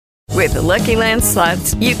With the Lucky Land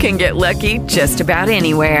Slots, you can get lucky just about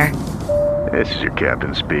anywhere. This is your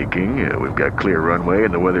captain speaking. We've got clear runway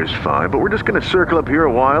and the weather's fine, but we're just going to circle up here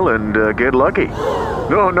a while and get lucky.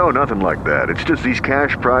 No, nothing like that. It's just these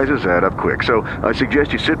cash prizes add up quick. So I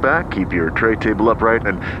suggest you sit back, keep your tray table upright,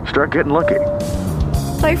 and start getting lucky.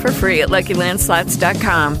 Play for free at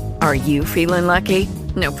LuckyLandSlots.com. Are you feeling lucky?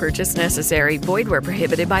 No purchase necessary. Void where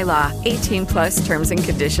prohibited by law. 18+ terms and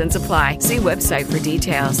conditions apply. See website for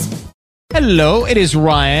details. Hello, it is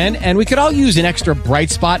Ryan, and we could all use an extra bright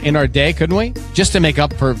spot in our day, couldn't we? Just to make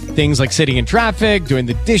up for things like sitting in traffic, doing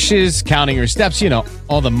the dishes, counting your steps,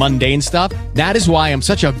 all the mundane stuff. That is why I'm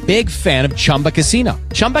such a big fan of Chumba Casino.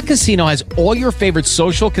 Chumba Casino has all your favorite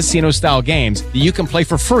social casino-style games that you can play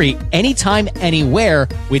for free anytime, anywhere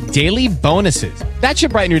with daily bonuses. That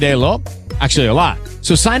should brighten your day a little. Actually, a lot.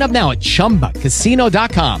 So sign up now at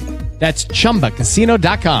ChumbaCasino.com. That's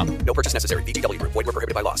ChumbaCasino.com. No purchase necessary. VGW Group. Void where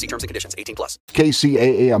prohibited by law. See terms and conditions. 18+.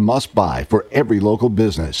 KCAA a must-buy for every local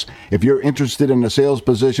business. If you're interested in a sales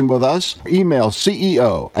position with us, email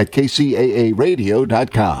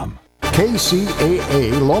CEO@KCAAradio.com.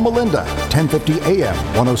 KCAA Loma Linda, 1050 AM,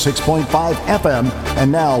 106.5 FM,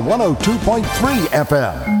 and now 102.3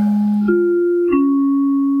 FM.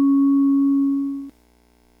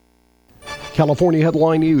 California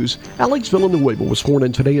headline news. Alex Villanueva was sworn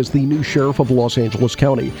in today as the new sheriff of Los Angeles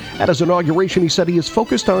County. At his inauguration, he said he is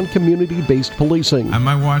focused on community-based policing. On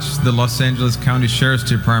my watch, the Los Angeles County Sheriff's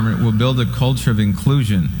Department will build a culture of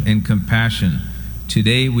inclusion and compassion.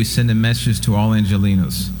 Today, we send a message to all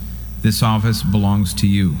Angelenos. This office belongs to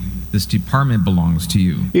you. This department belongs to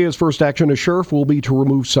you. His first action as sheriff will be to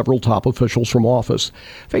remove several top officials from office.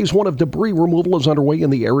 Phase 1 of debris removal is underway in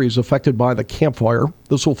the areas affected by the Camp Fire.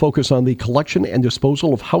 This will focus on the collection and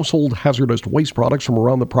disposal of household hazardous waste products from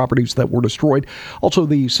around the properties that were destroyed. Also,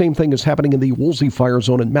 the same thing is happening in the Woolsey Fire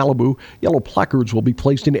Zone in Malibu. Yellow placards will be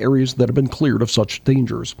placed in areas that have been cleared of such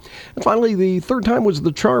dangers. And finally, the third time was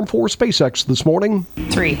the charm for SpaceX this morning.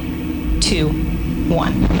 3, 2,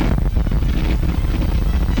 1.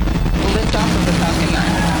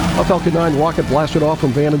 A Falcon 9 rocket blasted off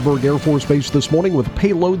from Vandenberg Air Force Base this morning with a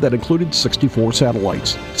payload that included 64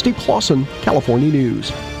 satellites. Steve Clausen, California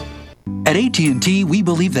News. At AT&T, we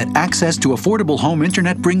believe that access to affordable home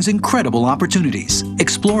internet brings incredible opportunities.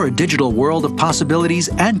 Explore a digital world of possibilities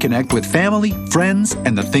and connect with family, friends,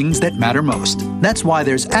 and the things that matter most. That's why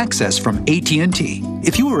there's access from AT&T.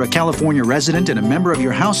 If you are a California resident and a member of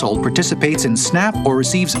your household participates in SNAP or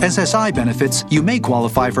receives SSI benefits, you may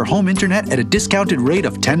qualify for home internet at a discounted rate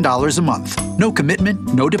of $10 a month. No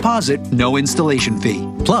commitment, no deposit, no installation fee.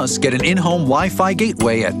 Plus, get an in-home Wi-Fi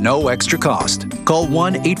gateway at no extra cost. Call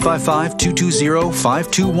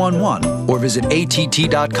 1-855-220-5211 or visit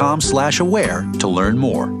att.com/aware to learn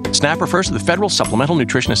more. SNAP refers to the Federal Supplemental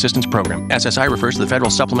Nutrition Assistance Program. SSI refers to the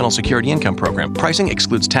Federal Supplemental Security Income Program. Pricing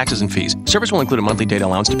excludes taxes and fees. Service will include a monthly data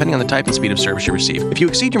allowance depending on the type and speed of service you receive. If you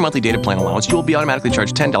exceed your monthly data plan allowance, you will be automatically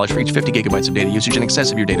charged $10 for each 50 gigabytes of data usage in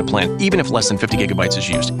excess of your data plan, even if less than 50 gigabytes is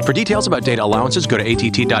used. For details about data allowances, go to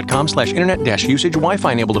att.com/internet-usage.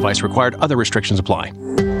 Wi-Fi enabled device required. Other restrictions apply.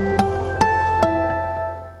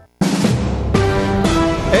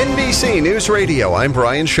 NBC News Radio, I'm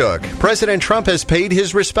Brian Shook. President Trump has paid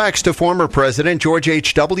his respects to former President George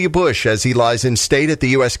H.W. Bush as he lies in state at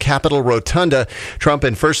the U.S. Capitol Rotunda. Trump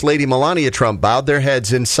and First Lady Melania Trump bowed their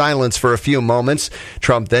heads in silence for a few moments.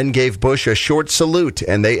 Trump then gave Bush a short salute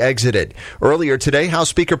and they exited. Earlier today, House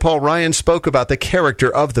Speaker Paul Ryan spoke about the character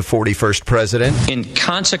of the 41st president. In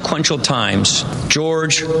consequential times,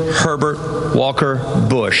 George Herbert Walker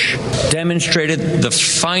Bush demonstrated the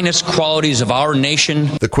finest qualities of our nation.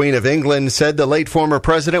 The Queen of England said the late former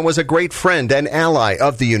president was a great friend and ally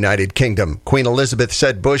of the United Kingdom. Queen Elizabeth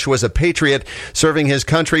said Bush was a patriot, serving his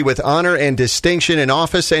country with honor and distinction in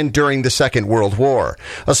office and during the Second World War.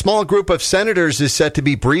 A small group of senators is set to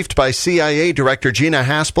be briefed by CIA Director Gina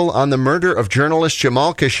Haspel on the murder of journalist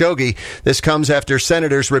Jamal Khashoggi. This comes after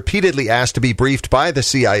senators repeatedly asked to be briefed by the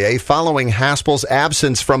CIA following Haspel's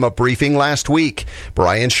absence from a briefing last week.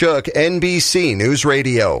 Brian Shook, NBC News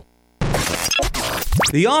Radio.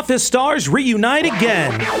 The Office stars reunite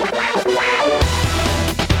again.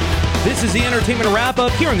 This is the entertainment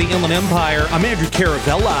wrap-up here in the Inland Empire. I'm Andrew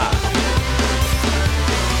Caravella.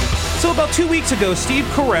 So about 2 weeks ago, Steve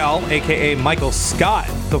Carell, a.k.a. Michael Scott,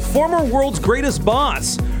 the former world's greatest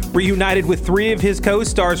boss, reunited with 3 of his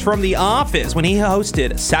co-stars from The Office when he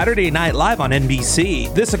hosted Saturday Night Live on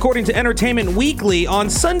NBC. This according to Entertainment Weekly. On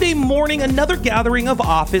Sunday morning, another gathering of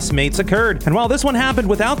Office mates occurred. And while this one happened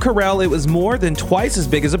without Carell, it was more than twice as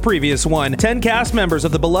big as a previous one. 10 cast members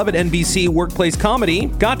of the beloved NBC workplace comedy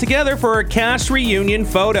got together for a cast reunion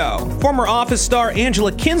photo. Former Office star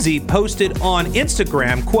Angela Kinsey posted on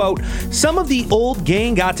Instagram, quote, "Some of the old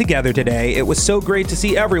gang got together today. It was so great to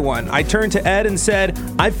see everyone. I turned to Ed and said,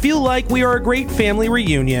 I feel like we are a great family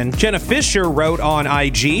reunion." Jenna Fisher wrote on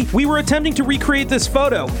IG, "We were attempting to recreate this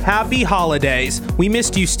photo. Happy holidays. We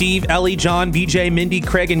missed you, Steve, Ellie, John, BJ, Mindy,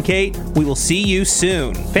 Craig, and Kate. We will see you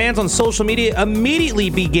soon." Fans on social media immediately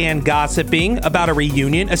began gossiping about a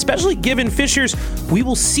reunion, especially given Fisher's "we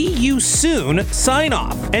will see you soon"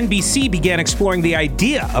 sign-off. NBC began exploring the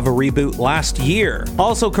idea of a reboot last year.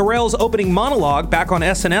 Also, Carell's opening monologue back on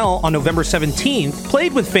SNL on November 17th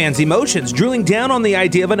played with fans' emotions, drilling down on the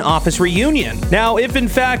idea of an Office reunion. Now, if in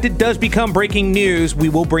fact it does become breaking news, we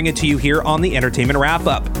will bring it to you here on the Entertainment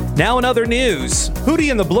Wrap-Up. Now in other news,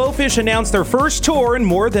 Hootie and the Blowfish announced their first tour in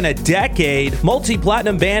more than a decade.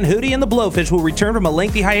 Multi-platinum band Hootie and the Blowfish will return from a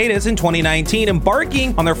lengthy hiatus in 2019,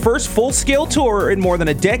 embarking on their first full-scale tour in more than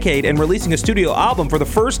a decade and releasing a studio album for the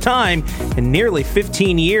first time in nearly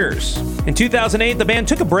 15 years. In 2008, the band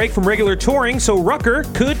took a break from regular touring so Rucker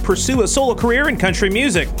could pursue a solo career in country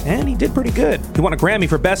music, and he did pretty good. He won a Grammy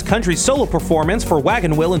for Best Country Solo Performance for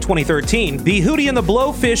Wagon Wheel in 2013. The Hootie and the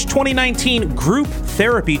Blowfish 2019 Group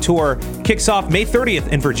Therapy Tour kicks off May 30th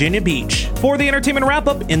in Virginia Beach. For the Entertainment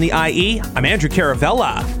Wrap-Up in the IE, I'm Andrew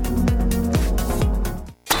Caravella.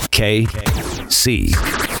 KCAA.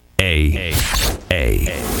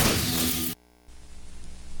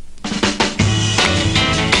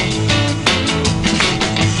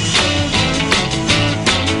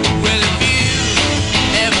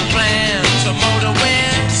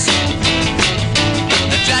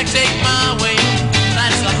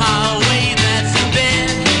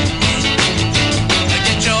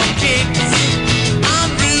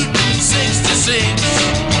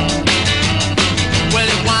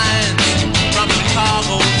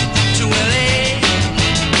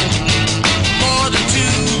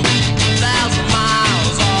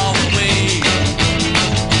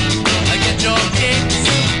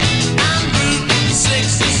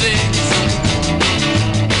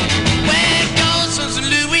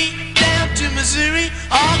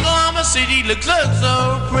 Looks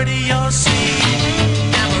so pretty, you'll see.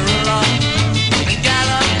 Amarillo and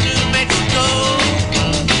Gallup, New Mexico,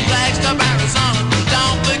 Flagstaff, Arizona.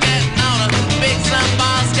 Don't forget Nona, Big Sun,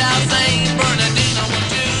 Moscow, St. Bernardino.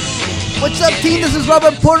 What's up, team? This is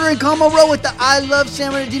Robert Porter and Carmel Rowe with the I Love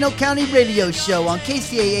San Bernardino County radio show on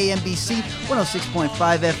KCAA NBC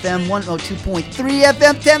 106.5 FM, 102.3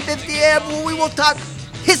 FM, 1050 AM, where we will talk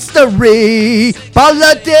history,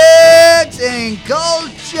 politics, and culture.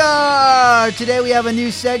 Today we have a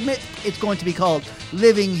new segment. It's going to be called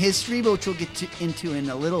Living History, which we'll get into in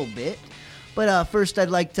a little bit. But first,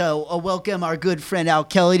 I'd like to welcome our good friend Al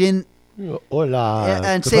Kellington. Hola.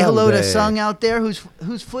 And say hello to Sung out there,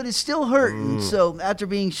 whose foot is still hurting. So after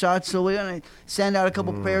being shot, so we're gonna send out a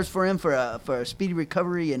couple prayers for him for a speedy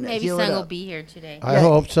recovery and maybe heal Sung it will up. be here today. I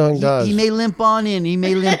hope Sung does. He may limp on in.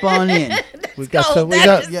 We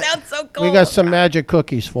got some magic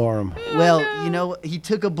cookies for him. Well, you know, he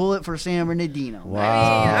took a bullet for San Bernardino. Wow.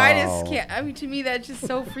 I just can't. I mean, to me, that's just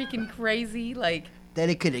so freaking crazy. Like. That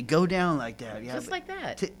it could go down like that. Yeah, just like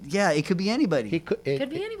that. It could be anybody. It could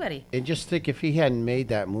be anybody. And just think, if he hadn't made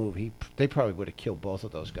that move, they probably would have killed both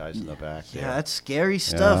of those guys in the back. Yeah, that's scary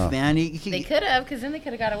stuff, man. They could have, because then they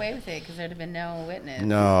could have got away with it, because there'd have been no witness.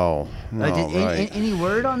 No, right. Any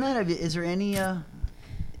word on that? Is there any... No,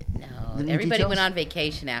 everybody went on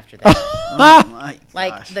vacation after that. Oh my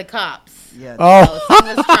like the cops. Yeah.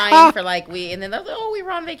 Someone was trying for and then they're like, "Oh, we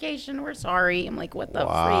were on vacation. We're sorry." I'm like, "What the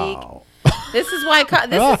freak?" This is why.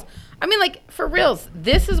 I mean, like, for reals.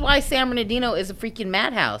 This is why San Bernardino is a freaking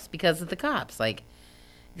madhouse, because of the cops. Like,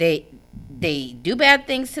 they do bad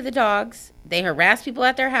things to the dogs. They harass people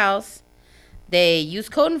at their house. They use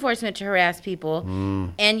code enforcement to harass people.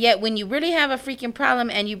 And yet, when you really have a freaking problem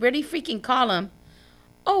and you really freaking call them.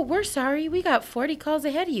 Oh, we're sorry. We got 40 calls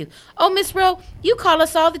ahead of you. Oh, Miss Rowe, you call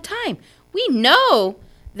us all the time. We know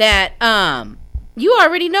that you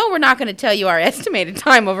already know we're not going to tell you our estimated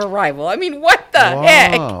time of arrival. I mean, what the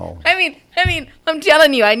heck? I mean, I'm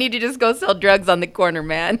telling you, I need to just go sell drugs on the corner,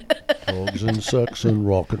 man. Drugs and sex and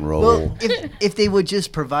rock and roll. Well, if they would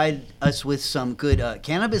just provide us with some good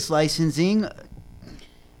cannabis licensing,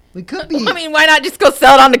 we could be. I mean, why not just go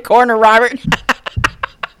sell it on the corner, Robert?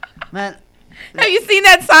 Man. Have you seen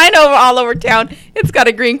that sign all over town? It's got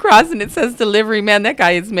a green cross and it says delivery man. That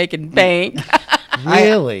guy is making bank.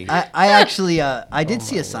 Really? I actually I did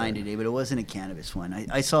see a sign today, but it wasn't a cannabis one.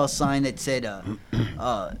 I saw a sign that said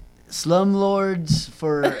slumlords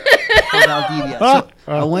for Valdivia.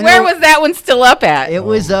 So Where was that one still up at? It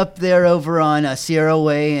was up there over on Sierra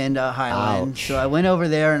Way and Highland. So I went over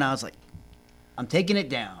there and I was like, I'm taking it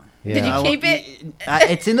down. Yeah. Did you keep it?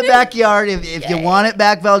 It's in the backyard if you want it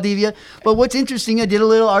back, Valdivia. But what's interesting, I did a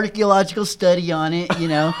little archaeological study on it,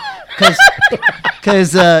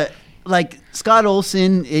 because like Scott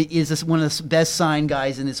Olson is one of the best sign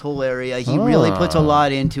guys in this whole area. He really puts a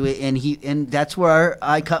lot into it, and that's where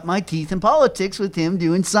I cut my teeth in politics with him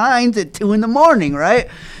doing signs at 2 a.m, right?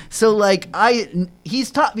 So like he's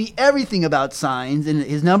taught me everything about signs, and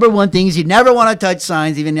his number one thing is you never want to touch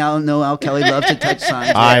signs. Even now, I know Al Kelly loves to touch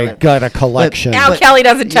signs. I got a collection. Al Kelly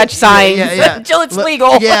doesn't touch signs until it's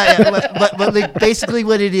legal. But like, basically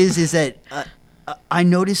what it is that I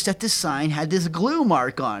noticed that the sign had this glue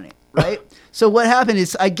mark on it. Right? So what happened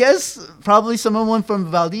is, I guess probably someone from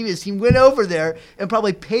Valdivia's team went over there and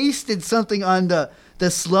probably pasted something on the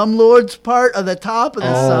slumlords part of the top of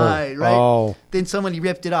the sign, right? Then somebody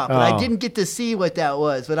ripped it off. But I didn't get to see what that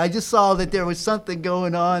was. But I just saw that there was something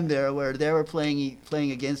going on there where they were playing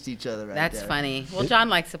against each other. That's funny. Well, John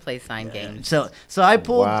likes to play sign games. So I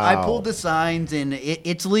pulled the signs, and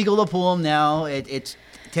it's legal to pull them now. It's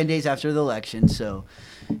 10 days after the election, so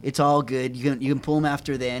it's all good. You can pull them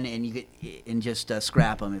after then, and just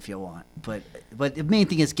scrap them if you want. But the main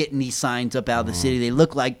thing is getting these signs up out of the city. They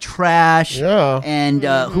look like trash. Yeah. And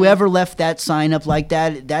whoever left that sign up like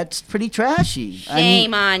that, that's pretty trashy.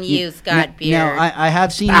 Shame on you, Scott Beard. Now I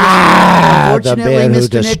have seen. Unfortunately,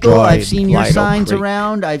 Mr. Nickel, I've seen your Lido signs Creek.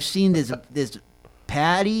 around. I've seen this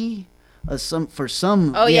Patty. I've seen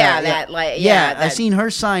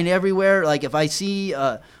her sign everywhere. Like if I see,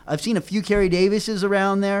 I've seen a few Carrie Davises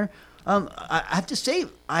around there. I have to say,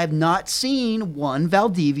 I have not seen one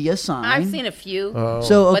Valdivia sign. I've seen a few.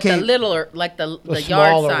 So okay, but the littler, like the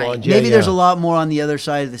yard sign. Ones. Maybe there's a lot more on the other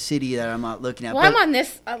side of the city that I'm not looking at. Well, I'm on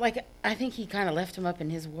this. I think he kind of left him up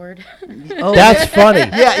in his ward. That's funny.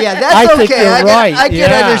 Yeah, that's I okay. think you're right. I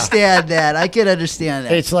can understand that. I can understand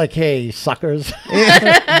that. It's like, hey, suckers.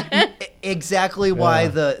 Exactly why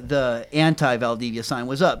the anti-Valdivia sign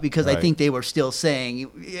was up, because I think they were still saying,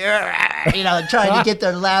 trying to get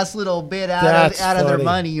their last little bit out of their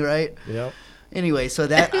money, right? Yep. Anyway, so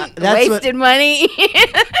that's wasted money.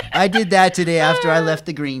 I did that today after I left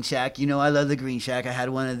the Green Shack. I love the Green Shack. I had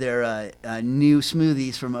one of their new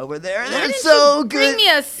smoothies from over there. They're so good. Bring me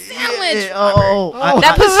a sandwich.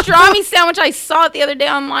 That pastrami sandwich, I saw it the other day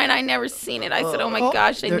online. I never seen it. I said, "Oh my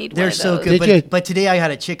gosh, I need one of those." They're so good. But today I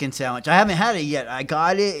had a chicken sandwich. I haven't had it yet. I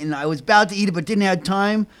got it and I was about to eat it, but didn't have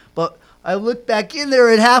time. But I looked back in there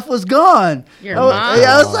and half was gone.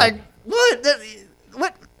 I was like, "What?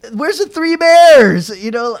 What? Where's the 3 bears?"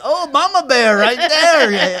 Mama Bear right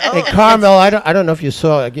there. Hey, Carmel, I don't know if you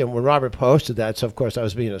saw, again, when Robert posted that, so of course I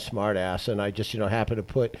was being a smart ass, and I just, happened to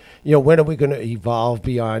put, when are we going to evolve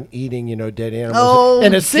beyond eating, dead animals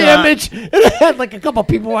and a sandwich? And I had like a couple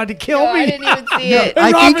people wanted to kill me. I didn't even see it.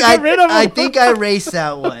 I think I raced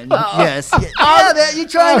that one. Yes. You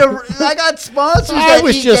trying to, I got sponsors I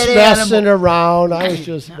was just messing around. I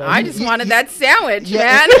just wanted that sandwich,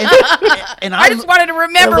 man. And I just wanted to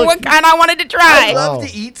remember what kind I wanted to try. I love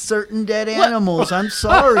to eat certain dead animals. I'm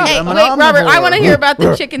sorry. Hey, I'm an wait, omnivore. Robert, I want to hear about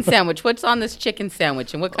the chicken sandwich. What's on this chicken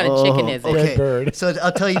sandwich, and what kind of chicken is it? Okay, so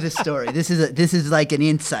I'll tell you this story. This is like an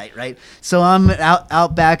insight, right? So I'm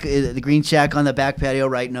out back at the Green Shack on the back patio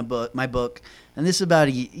writing my book, and this is about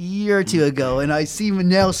a year or two ago, and I see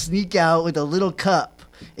Manel sneak out with a little cup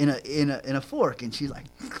in a fork, and she's like,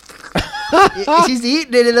 she's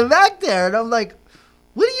eating it in the back there, and I'm like,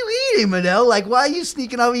 "What are you eating, Manel? Like, why are you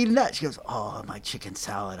sneaking out eating that?" She goes, "Oh, my chicken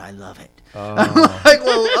salad. I love it." I'm like,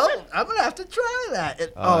 "Well, I'm going to have to try that."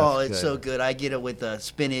 It's so good. I get it with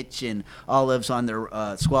spinach and olives on their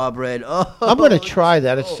squaw bread. I'm going to try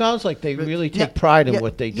that. It sounds like they really take pride in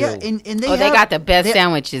what they do. Yeah, and they got the best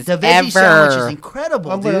sandwiches ever. The veggie sandwich is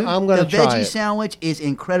incredible, I'm gonna the try veggie it. sandwich is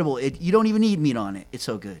incredible. You don't even need meat on it. It's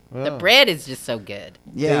so good. The bread is just so good.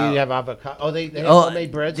 Yeah. They have avocado. They have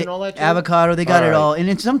homemade breads and all that too? Avocado, they got it all. And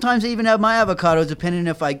then sometimes they even have my avocados, depending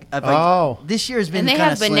if I this year has been and they kind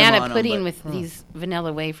have of banana slim on pudding mine with these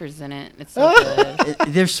vanilla wafers in it. It's so good.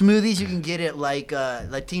 There's smoothies you can get it like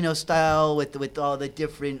Latino style with all the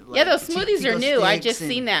different. Yeah, those smoothies are new. I just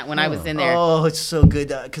seen that when I was in there. Oh, it's so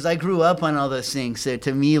good because I grew up on all those things. So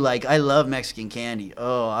to me, like I love Mexican candy.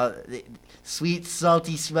 Sweet,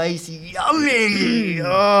 salty, spicy, yummy.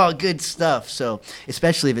 Oh, good stuff. So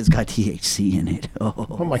especially if it's got THC in it.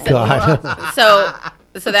 Oh my God.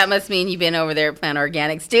 So that must mean you've been over there at Plant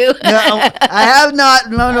Organics too. No, I have not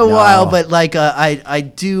in a while, but like I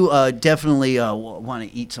do definitely want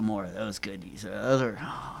to eat some more of those goodies. Those are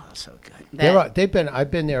so good.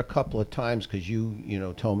 I've been there a couple of times because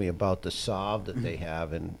you told me about the salve that they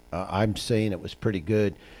have, and I'm saying it was pretty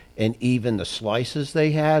good, and even the slices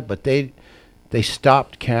they had, but they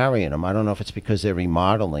stopped carrying them. I don't know if it's because they're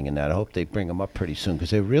remodeling and that. I hope they bring them up pretty soon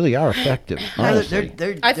because they really are effective. Honestly.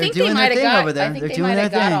 I think they might have got. I think they might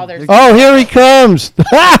have got all their. Oh, here he comes!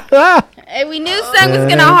 Hey, we knew Sung was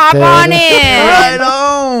gonna hop on in. Right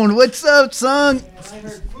on. What's up, Sung?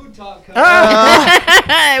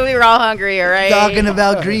 We were all hungry, all right? Talking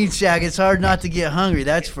about Green Shack, it's hard not to get hungry.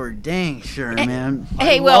 That's for dang sure, man.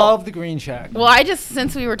 Hey, I love the Green Shack. Well,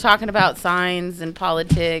 since we were talking about signs and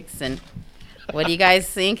politics and. What do you guys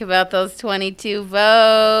think about those 22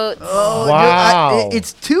 votes? Oh, wow!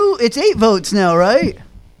 It's 8 votes now, right?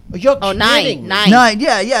 Nine.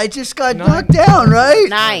 Yeah, it just got knocked down, right?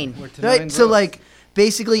 9. Right. So like,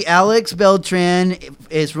 basically, Alex Beltran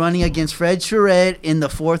is running against Fred Charette in the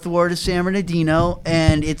 4th Ward of San Bernardino,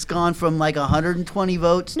 and it's gone from like 120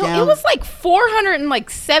 votes down. No, it was like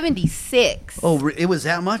 476. Oh, it was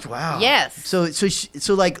that much? Wow. Yes. So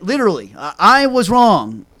like literally, I was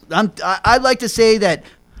wrong. I'd like to say that.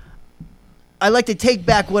 I'd like to take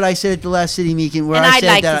back what I said at the last city meeting, where I said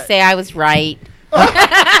that. And I'd like to say I was right.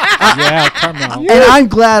 Yeah, come on. And I'm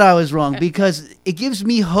glad I was wrong because it gives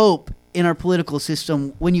me hope in our political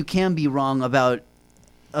system when you can be wrong about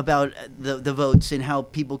the votes and how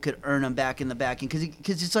people could earn them back in the backing.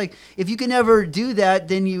 Because it's like if you can never do that,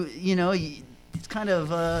 then it's kind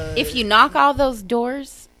of. If you knock all those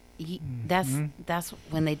doors. That's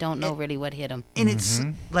when they don't know really what hit them. And it's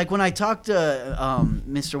like when I talked to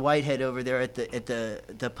Mr. Whitehead over there at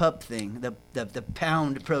the pup thing, the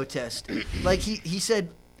pound protest. Like he said,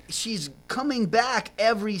 she's coming back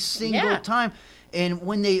every single time. And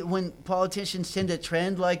when politicians tend to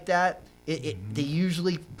trend like that, they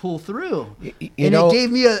usually pull through. It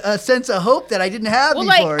gave me a sense of hope that I didn't have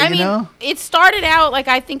before. It started out like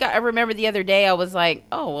I remember the other day I was like,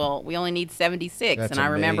 oh well, we only need 76, That's and I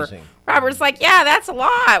remember amazing. Robert's like, yeah, that's a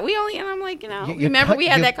lot. And I'm like, remember we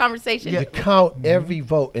had that conversation. You count every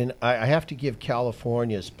vote, and I have to give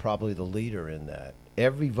California is probably the leader in that.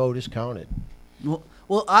 Every vote is counted.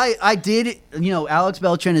 Well, I did. Alex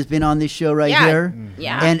Beltran has been on this show here.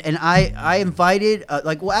 Yeah. And I invited.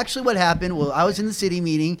 Actually, what happened? Well, I was in the city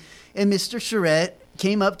meeting, and Mr. Charette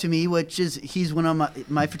came up to me, he's one of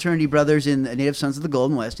my fraternity brothers in the Native Sons of the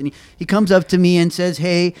Golden West, and he comes up to me and says,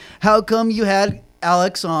 "Hey, how come you had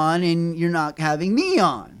Alex on and you're not having me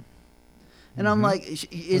on?" And I'm like,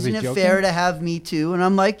 "Isn't it fair to have me too?" And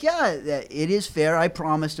I'm like, "Yeah, it is fair. I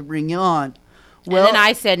promised to bring you on." Well, and then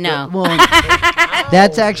I said no.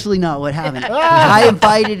 That's actually not what happened. I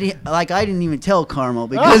invited him, I didn't even tell Carmel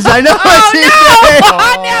because I know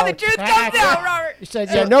now the truth comes out, Robert. He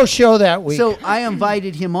said, no show that week. So I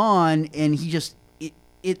invited him on, and he just,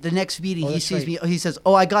 the next meeting, he sees me, he says,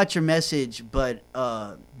 "Oh, I got your message, but,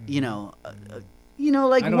 what?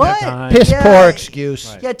 Piss poor excuse.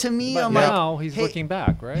 Right. Yeah, to me, I'm now he's looking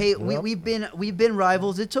back, right? Hey, we've been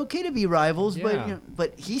rivals. It's okay to be rivals,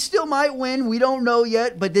 but he still might win. We don't know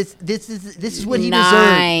yet. But this is what he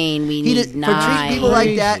deserves. We need 9. For treating people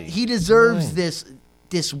like that, he deserves this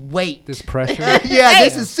weight, this pressure.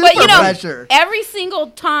 This is super pressure. Every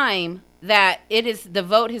single time that the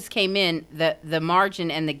vote has came in, the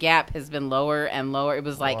margin and the gap has been lower and lower. It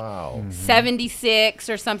was like 76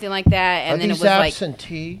 or something like that, and then it was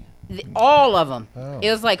absentee? All of them. Oh.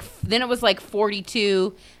 It was like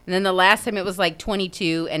 42, and then the last time it was like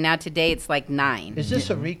 22, and now today it's like 9. Is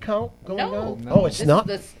this a recount going on? No. Oh, it's not.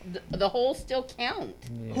 The whole still count.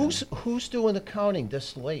 Yeah. Who's doing the counting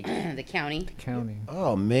this late? The county.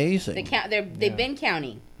 Oh, amazing. They've been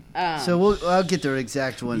counting. So I'll get their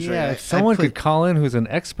exact ones right. Yeah, if someone could call in who's an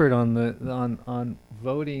expert on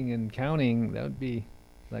voting and counting, that would be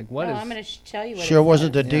like what is. I'm going to tell you what. Sure,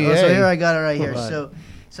 wasn't the DA. So here I got it right here.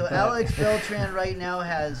 So Alex Beltran right now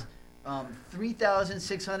has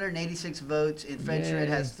 3,686 votes, and Fred Charette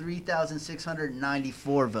has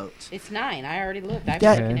 3,694 votes. It's 9. I already looked.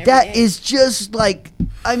 That is just like,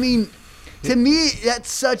 to me,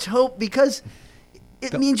 that's such hope because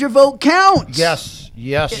it means your vote counts. Yes.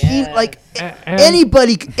 Yes. Like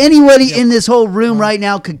anybody in this whole room right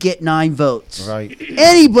now could get 9 votes. Right.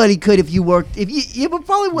 Anybody could if you worked. If you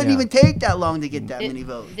probably wouldn't even take that long to get that many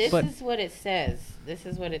votes. This is what it says.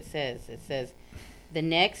 It says the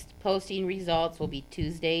next posting results will be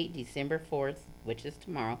Tuesday, December 4th, which is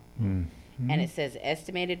tomorrow. And it says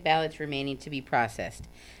estimated ballots remaining to be processed.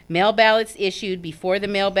 Mail ballots issued before the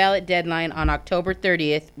mail ballot deadline on October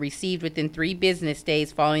 30th, received within 3 business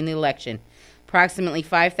days following the election. Approximately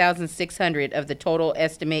 5,600 of the total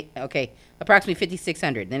approximately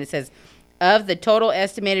 5,600. Then it says, of the total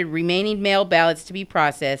estimated remaining mail ballots to be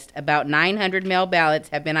processed, about 900 mail ballots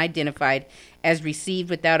have been identified as received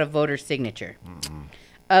without a voter's signature.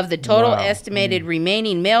 Of the total estimated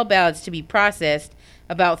remaining mail ballots to be processed,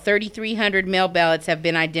 about 3,300 mail ballots have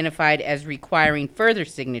been identified as requiring further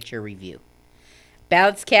signature review.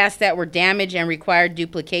 Ballots cast that were damaged and required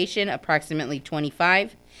duplication, approximately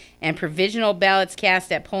 25, and provisional ballots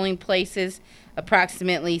cast at polling places,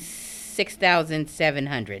 approximately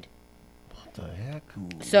 6,700. What the heck?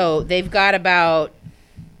 So they've got about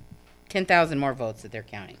 10,000 more votes that they're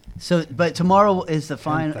counting. So, but tomorrow is the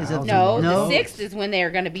final. Is it No, the 6th is when they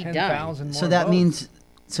are going to be done. So that means.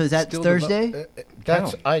 So is that Thursday?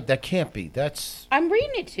 That can't be. I'm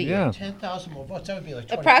reading it to you. 10,000 more votes. That would be like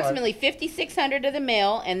 25. Approximately 5,600 of the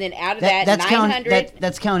mail, and then out of that that's 900.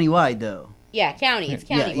 That's countywide though. Yeah, county. It's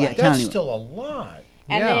countywide. Yeah, That's countywide. still a lot.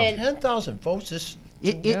 And then 10,000 votes.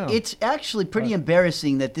 It's actually pretty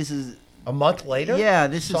embarrassing that this is a month later. Yeah,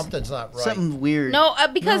 this something's not right. Something weird. No,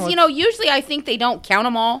 because usually I think they don't count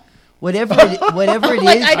them all. Whatever it is.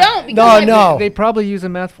 I don't. No. They probably use a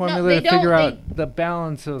math formula they to figure don't. out the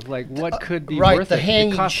balance of like what could be right, worth the it.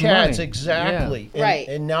 hanging It costs chads, money. exactly. Yeah. Right.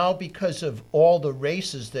 And now because of all the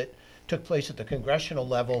races that took place at the congressional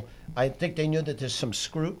level, I think they knew that there's some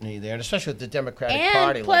scrutiny there, and especially with the Democratic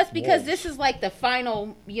Party. And plus, like because wolves. this is like the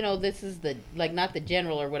final, this is the, not the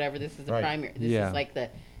general or whatever, this is the primary. This is like the,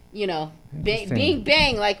 bing,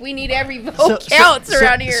 bang, like we need every vote counts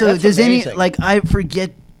around here. So That's does amazing. I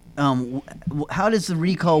forget, how does the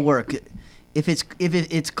recall work? If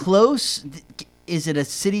it's close, is it a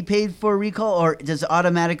city paid for recall, or does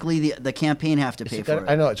automatically the campaign have to pay for it?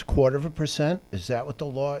 I know it's 0.25%. Is that what the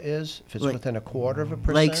law is? If it's within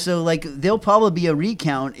 0.25%? There'll probably be a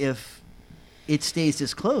recount if it stays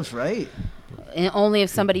this close, right? And only if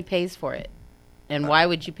somebody pays for it. And why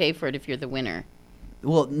would you pay for it if you're the winner?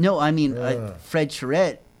 Well, no, I mean Fred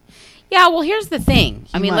Charette. Yeah, well, here's the thing.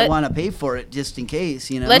 He might want to pay for it just in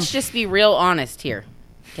case, Let's just be real honest here,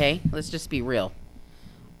 okay? Let's just be real.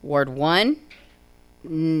 Ward 1,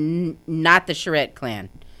 not the Charette clan.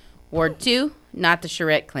 Ward 2, not the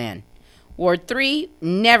Charette clan. Ward 3,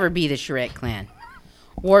 never be the Charette clan.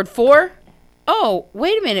 Ward 4, oh,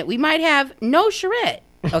 wait a minute, we might have no Charette,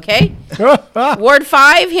 okay? Ward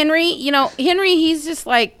 5, Henry, Henry, he's just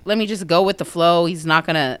like, let me just go with the flow. He's not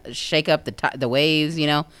going to shake up the waves,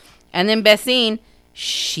 And then Bessine,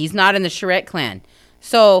 she's not in the Charette clan.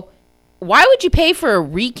 So why would you pay for a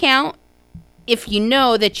recount if you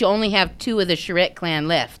know that you only have 2 of the Charette clan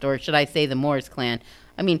left, or should I say the Morris clan?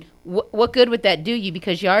 I mean, what good would that do you,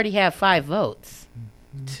 because you already have 5 votes?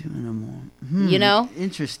 2 and more.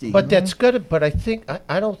 Interesting. But that's good. But I think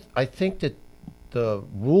I think that the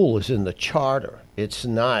rule is in the charter. It's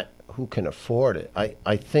not who can afford it.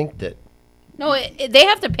 I think that. No, they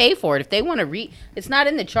have to pay for it if they want to it's not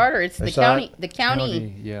in the charter. It's the county. The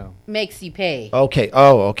county makes you pay. Okay.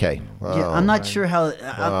 Oh, okay. Yeah, I'm not sure how.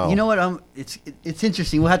 Wow. You know what? It's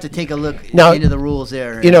interesting. We'll have to take a look Now, into the rules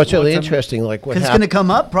there. It's really interesting. Like what it's going to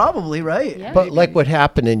come up, probably, right? Yeah. But like what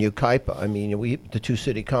happened in Yucaipa. I mean, the 2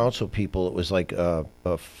 city council people. It was like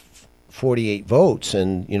 48 votes,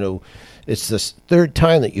 and it's the 3rd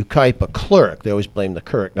time that Yucaipa clerk. They always blame the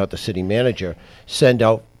clerk, not the city manager. Send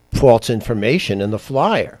out false information in the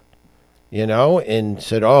flyer, and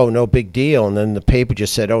said, oh, no big deal. And then the paper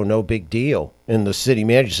just said, oh, no big deal. And the city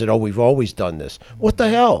manager said, oh, we've always done this. What the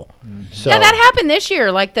hell? So, yeah, that happened this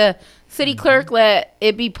year. Like the city clerk let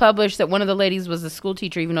it be published that one of the ladies was a school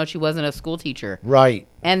teacher, even though she wasn't a school teacher. Right.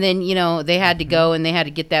 And then, they had to go and they had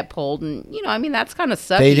to get that polled. And, that's kind of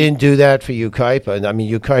sucky. They didn't do that for Yucaipa. And I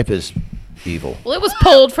mean, Yucaipa is evil. Well, it was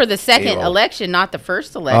polled for the second election, not the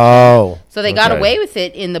first election. Oh. So they got away with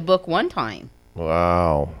it in the book one time.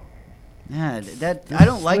 Wow. Yeah, I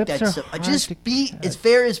don't like that stuff. Just be as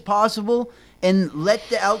fair as possible and let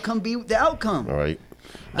the outcome be the outcome. All right.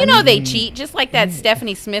 They cheat, just like that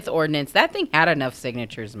Stephanie Smith ordinance. That thing had enough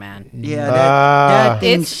signatures, man. Yeah, that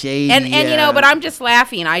thing's shady. And but I'm just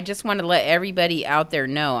laughing. I just want to let everybody out there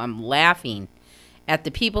know I'm laughing at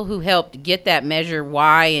the people who helped get that measure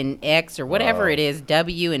Y and X or whatever it is,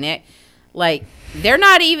 W and X. Like, They're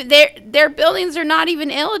not even their buildings are not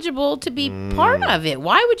even eligible to be part of it.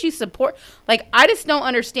 Why would you support? Like, I just don't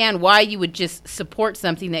understand why you would just support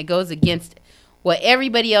something that goes against what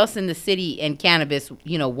everybody else in the city and cannabis,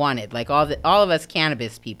 wanted. Like all of us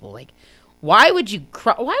cannabis people. Like, why would you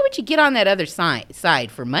get on that other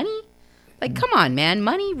side for money? Like, come on, man,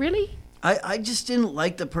 money, really? I just didn't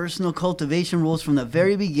like the personal cultivation rules from the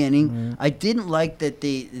very beginning. I didn't like that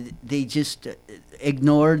they just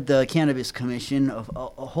ignored the Cannabis Commission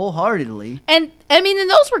wholeheartedly. And I mean, and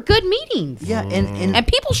those were good meetings. Yeah, and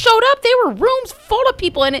people showed up. There were rooms full of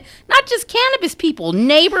people, and not just cannabis people,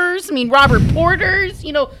 neighbors. I mean, Robert Porter's,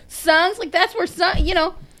 sons. Like, that's where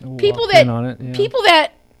people that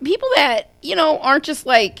aren't just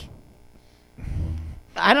like,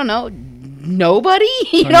 I don't know, nobody.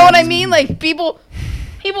 You know what I mean? Like, people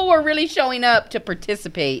were really showing up to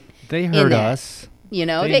participate. They heard us. They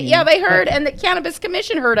heard, and the Cannabis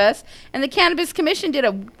Commission heard us, and the Cannabis Commission did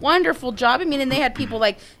a wonderful job. I mean, and they had people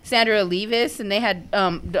like Sandra Olivas, and they had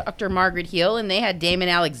Dr. Margaret Hill, and they had Damon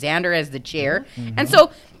Alexander as the chair. And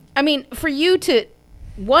so, I mean, for you to,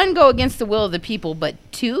 one, go against the will of the people, but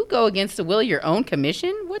two, go against the will of your own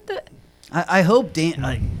commission, what the... I hope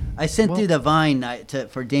I sent through the Vine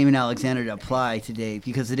for Damon Alexander to apply today,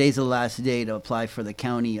 because today's the last day to apply for the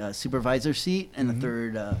county supervisor seat in the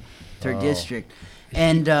third district.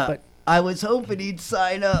 And I was hoping he'd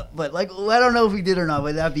sign up, but I don't know if he did or not,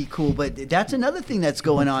 but that'd be cool. But that's another thing that's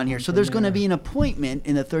going on here. So there's going to be an appointment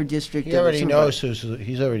in the 3rd district. He already knows who's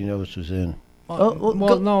in.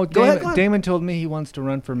 Damon told me he wants to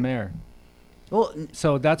run for mayor. Well,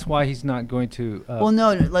 so that's why he's not going to.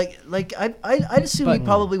 I'd assume he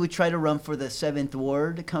probably would try to run for the 7th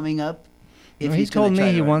ward coming up. He told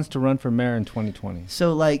me he wants to run for mayor in 2020.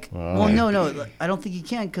 So I don't think he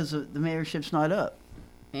can, because the mayorship's not up.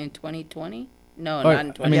 In 2020? No, not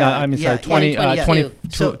in 2020. I mean, sorry,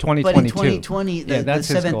 2022. But in 2020, the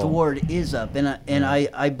 7th ward is up, and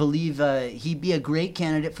I believe he'd be a great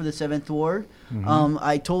candidate for the 7th ward.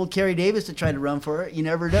 I told Kerry Davis to try to run for it. You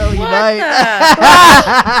never know. He might.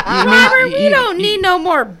 Robert, we don't need no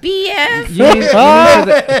more BS. You mean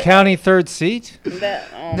the county 3rd seat?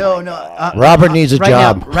 No. Robert needs a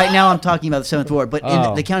job. Right now, I'm talking about the 7th ward, but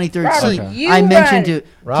in the county 3rd Robert, seat, I mentioned to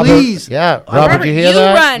Robert, please. Yeah, Robert, you hear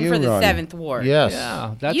that? Run for the 7th ward. Yes.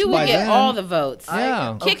 Yeah, that's you would get all the votes.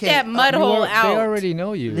 Yeah. Kick that mud hole out. They already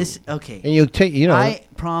know you. Okay. And you take, I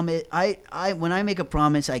promise. I when I make a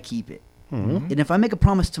promise, I keep it. And if I make a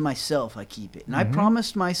promise to myself, I keep it. And I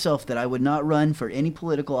promised myself that I would not run for any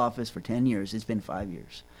political office for 10 years. It's been 5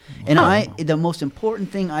 years. And the most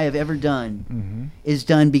important thing I have ever done is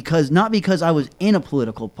done not because I was in a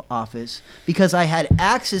political office, because I had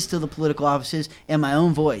access to the political offices and my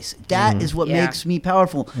own voice. That is what makes me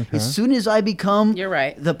powerful. As soon as I become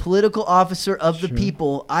the political officer of the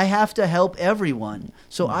people, I have to help everyone.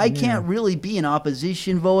 So I can't really be an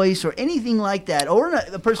opposition voice or anything like that, or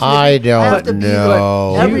a person. I have to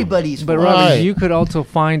know. Be everybody's But voice. Robert, you could also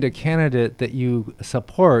find a candidate that you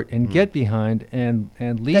support and get behind and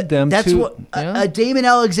lead them That's to. what Damon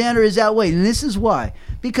Alexander is that way, and this is why.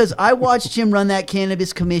 Because I watched him run that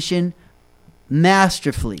Cannabis Commission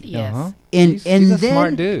masterfully. Yes. And He's a then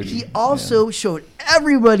smart dude. he also showed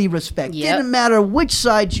everybody respect. Yep. Didn't matter which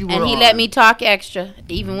side you were on. And he let me talk extra,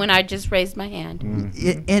 even when I just raised my hand.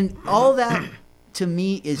 And all that, to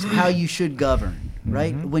me, is how you should govern,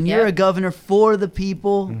 right? When you're a governor for the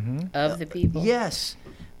people. Of the people. Yes.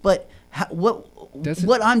 But what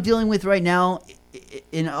I'm dealing with right now,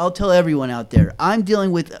 and I'll tell everyone out there, I'm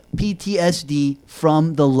dealing with PTSD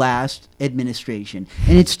from the last administration,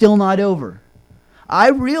 and it's still not over. I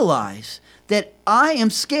realize that I am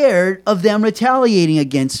scared of them retaliating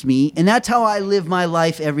against me, and that's how I live my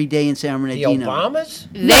life every day in San Bernardino. The Obamas?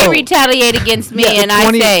 They retaliate against me, and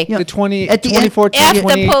I say, the 2014, F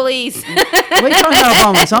the police. What are you talking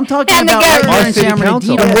about, Obamas? I'm talking about right here in San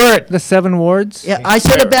Bernardino. The 7 wards? Yeah, I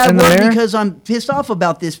said a bad And the word mayor? because I'm pissed off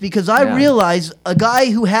about this, because I realize a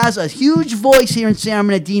guy who has a huge voice here in San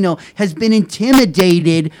Bernardino has been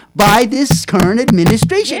intimidated by this current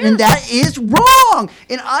administration, and that is wrong.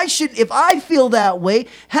 And if I feel that way,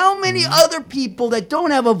 how many other people that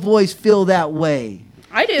don't have a voice feel that way?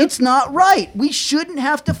 I do. It's not right. We shouldn't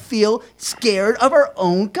have to feel scared of our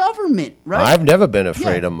own government, right? I've never been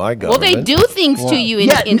afraid of my government. Well, they do things to you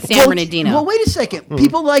in San Bernardino. Well, wait a second.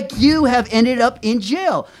 People like you have ended up in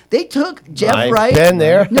jail. They took Jeff I've Wright. been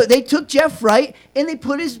there. No, they took Jeff Wright and they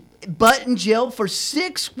put his butt in jail for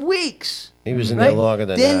 6 weeks. He was in there longer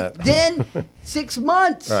than that. Then 6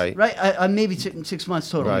 months. Right. Maybe 6 months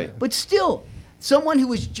total. Right. But still, someone who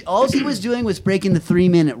was all he was doing was breaking the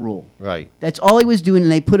 3-minute rule. Right. That's all he was doing,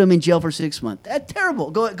 and they put him in jail for 6 months. That's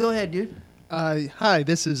terrible. Go ahead, dude. Hi,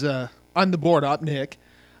 this is on the board up, Nick.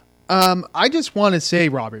 I just want to say,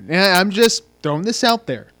 Robert, and I'm just throwing this out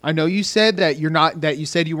there. I know you said that you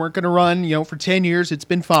said you weren't going to run, for 10 years. It's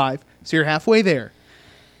been 5, so you're halfway there.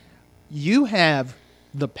 You have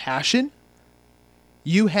the passion,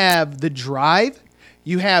 you have the drive,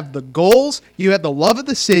 you have the goals, you have the love of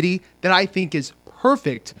the city that I think is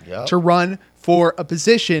perfect to run for a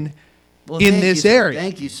position in this area.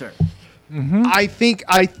 Thank you, sir. Mm-hmm. I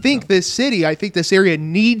think this area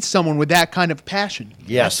needs someone with that kind of passion.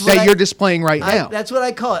 Yes, that you're displaying right now. That's what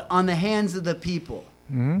I call it, on the hands of the people.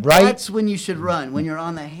 Mm-hmm. Right. That's when you should run, when you're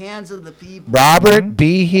on the hands of the people. Robert,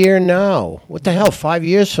 be here now. What the hell? 5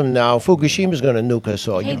 years from now, Fukushima's going to nuke us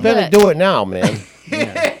all. Hey, You better look. do it now, man.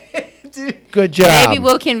 Good job. Maybe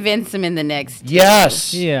we'll convince him in the next.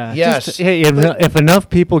 Yes. Yeah. Yes. Just, hey, if enough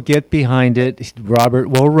people get behind it, Robert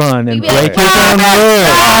will run and be break like, his own rules.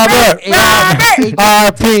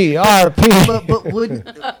 RP.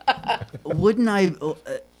 But wouldn't I?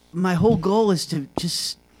 My whole goal is to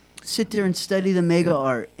just sit there and study the mega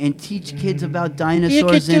art and teach kids about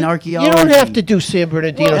dinosaurs and archaeology. You don't have to do San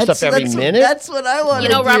Bernardino stuff every minute. That's what I want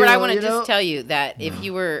to do. Robert, I want to just tell you that if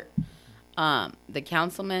you were the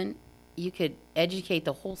councilman, you could educate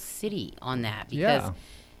the whole city on that, because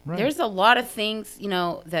there's a lot of things,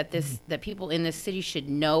 that people in this city should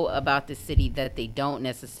know about the city that they don't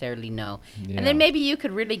necessarily know. Yeah. And then maybe you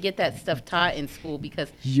could really get that stuff taught in school,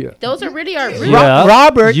 because Yeah. those are really our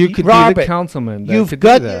Robert, you could be the councilman. That could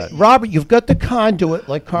do that. Robert, you've got the conduit,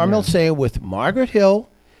 like Carmel's saying, with Margaret Hill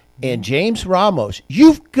and James Ramos.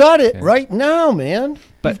 You've got it right now, man.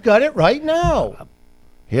 You've got it right now.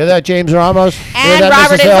 Hear that, James Ramos? Hear And that,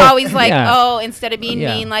 Robert Mrs. is Hill? always like, instead of being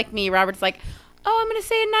mean like me, Robert's like, I'm going to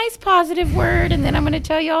say a nice positive word, and then I'm going to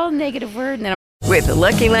tell you all a negative word, and then With the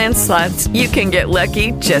Lucky Land Slots, you can get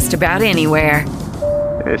lucky just about anywhere.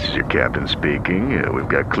 This is your captain speaking. We've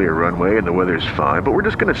got clear runway and the weather's fine, but we're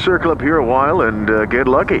just going to circle up here a while and get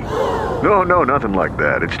lucky. No, nothing like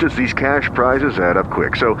that. It's just these cash prizes add up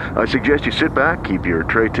quick. So I suggest you sit back, keep your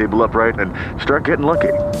tray table upright, and start getting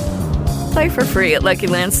lucky. Play for free at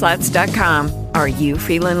LuckyLandSlots.com. Are you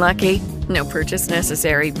feeling lucky? No purchase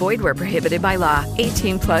necessary. Void where prohibited by law.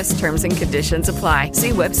 18+ terms and conditions apply. See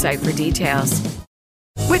website for details.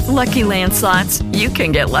 With Lucky Land Slots, you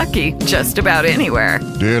can get lucky just about anywhere.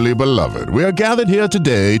 Dearly beloved, we are gathered here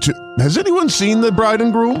today to... Has anyone seen the bride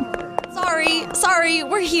and groom? Sorry,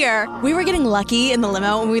 we're here. We were getting lucky in the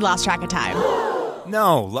limo and we lost track of time.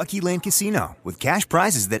 No, Lucky Land Casino, with cash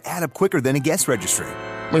prizes that add up quicker than a guest registry.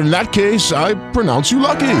 In that case, I pronounce you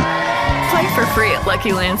lucky. Play for free at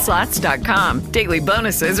LuckyLandSlots.com. Daily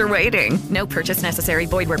bonuses are waiting. No purchase necessary.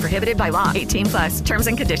 Void where prohibited by law. 18+. Terms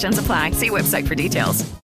and conditions apply. See website for details.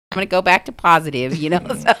 I'm going to go back to positive, So.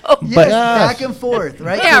 Back and forth,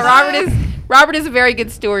 right? Yeah, Robert is a very good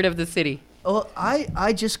steward of the city. Well,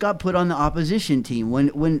 I just got put on the opposition team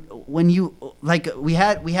when you we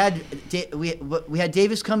had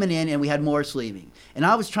Davis coming in and we had Morris leaving, and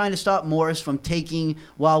I was trying to stop Morris from taking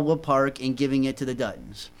Wildwood Park and giving it to the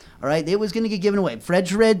Duttons. All right, it was going to get given away. Fred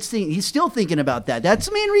Shred's he's still thinking about that. That's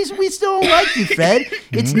the main reason we still don't like you, Fred.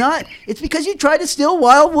 It's not. It's because you tried to steal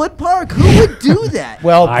Wildwood Park. Who would do that?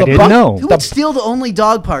 Well, I didn't know. Who would steal the only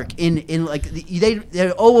dog park in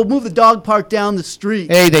we'll move the dog park down the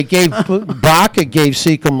street. Hey, they gave Baca gave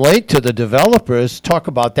Seacombe Lake to the developers. Talk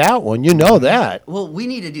about that one. You know that. Well, we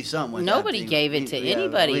need to do something with Nobody that gave it to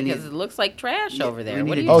anybody because it looks like trash over there.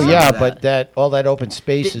 What are you Oh talking yeah, about? but all that open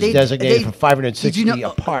space is designated for 560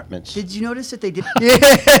 apartments. Did you notice that they did? I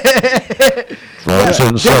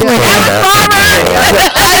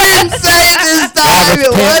didn't say this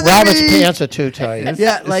time. Robert's pants are too tight.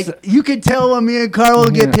 Yeah, like you could tell when me and Carl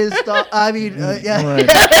get pissed off. I mean, yeah.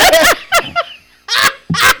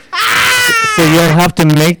 So you'll have to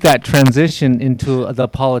make that transition into the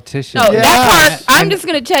politician. No, that park, I'm just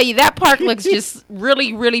going to tell you, that park looks just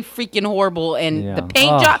really, really freaking horrible. And the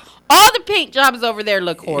paint job, all the paint jobs over there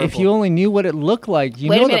look horrible. If you only knew what it looked like, you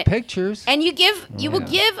know the pictures. And you will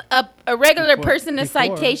give a regular person a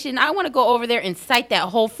citation. I want to go over there and cite that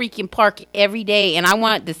whole freaking park every day. And I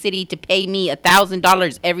want the city to pay me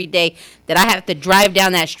 $1,000 every day that I have to drive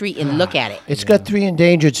down that street and look at it. It's got 3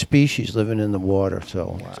 endangered species living in the water,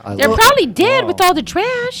 so they're probably dead with all the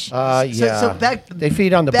trash. Yeah. So back. They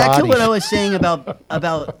feed on the back bodies. to what I was saying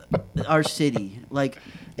about our city, like.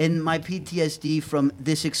 In my PTSD from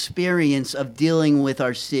this experience of dealing with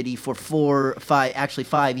our city for 5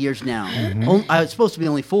 years now. Mm-hmm. I was supposed to be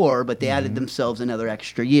only 4, but they added themselves another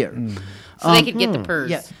extra year. So they could get the purse.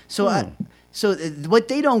 Yeah. So So what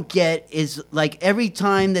they don't get is like every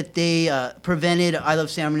time that they prevented I Love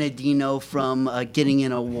San Bernardino from getting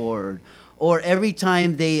an award, or every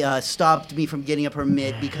time they stopped me from getting a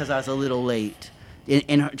permit because I was a little late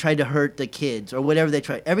and tried to hurt the kids or whatever they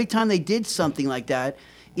tried. Every time they did something like that,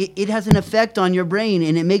 it has an effect on your brain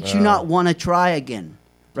and it makes you not want to try again.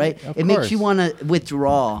 Right, it makes you want to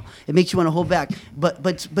withdraw. It makes you want to hold back.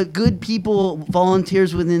 But good people,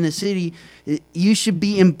 volunteers within the city, you should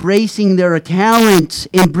be embracing their talents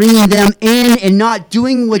and bringing them in, and not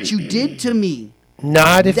doing what you did to me.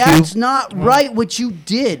 That's not right. What you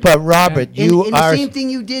did. But Robert, and the same thing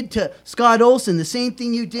you did to Scott Olson, the same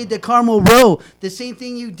thing you did to Carmel Rowe, the same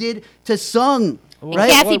thing you did to Sung, right?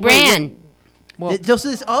 Kathy Brand. I'll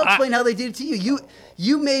explain how they did it to you.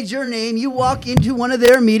 You made your name. You walk into one of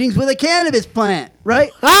their meetings with a cannabis plant, right?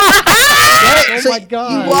 Right? Oh my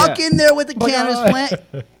God! You walk in there with a cannabis plant,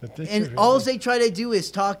 and all they try to do is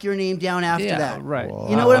talk your name down after that. Right.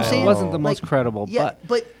 You know what I'm saying? It wasn't the most credible,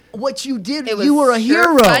 but what you did, It was you were a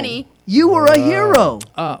sure hero. funny. You were a hero.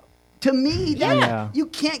 To me, you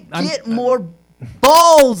can't get more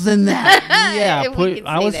balls than that.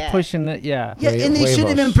 I was pushing it. Yeah. Yeah, and they should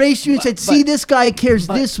have embraced you and said, "See, this guy cares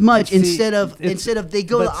this much," instead of they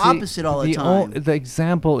go the opposite all the time. The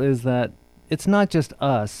example is that it's not just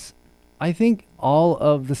us. I think all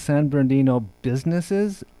of the San Bernardino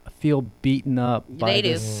businesses feel beaten up by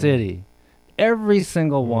the city. Every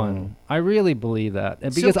single one. I really believe that,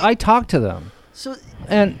 and because I talk to them. So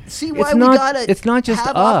and see why we gotta it's not just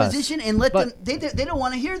have us, opposition and let them. They don't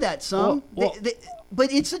want to hear that, son.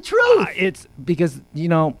 But it's the truth. It's because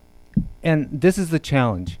and this is the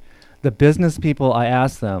challenge. The business people, I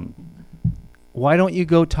ask them, why don't you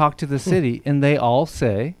go talk to the city? And they all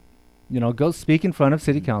say, go speak in front of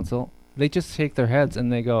city council. They just shake their heads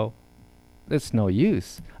and they go, it's no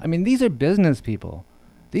use. I mean, these are business people.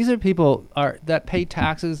 These are people that pay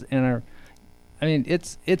taxes and are. I mean,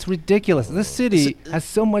 it's ridiculous. This city has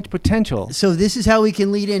so much potential. So this is how we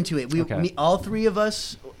can lead into it. All three of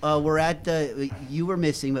us were at you were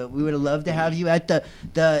missing, but we would have loved to have you at the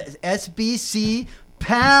SBC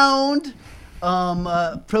Pound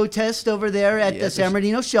protest over there at the San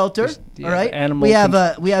Bernardino shelter. All right. We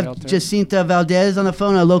have Jacinta Valdez on the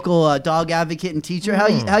phone, a local dog advocate and teacher.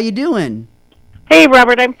 How you doing? Hey,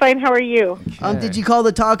 Robert, I'm fine. How are you? Did you call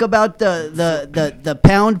to talk about the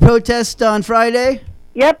Pound protest on Friday?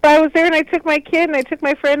 Yep, I was there, and I took my kid, and I took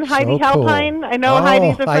my friend Heidi Halpine. I know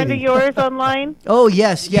Heidi's a friend of yours online. Oh,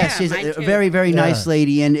 yes. She's a very, very nice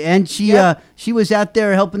lady, and she was out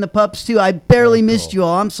there helping the pups, too. I barely missed you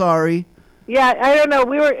all. I'm sorry. Yeah, I don't know.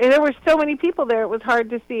 There were so many people there, it was hard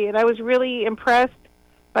to see, and I was really impressed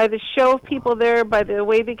by the show of people there, by the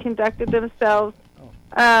way they conducted themselves.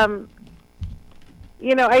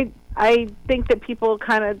 I think that people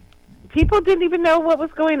didn't even know what was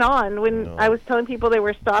going on when I was telling people they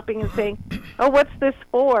were stopping and saying, "Oh, what's this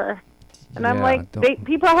for?" And I'm like,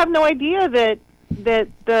 people have no idea that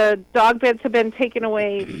the dog beds have been taken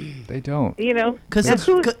away. They don't.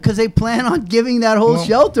 Because they plan on giving that whole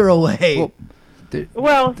shelter away.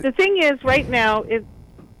 Well, the thing is, right now,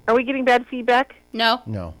 are we getting bad feedback? No.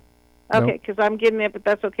 No. Okay, because I'm getting it, but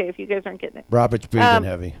that's okay if you guys aren't getting it. Robert's breathing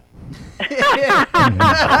heavy.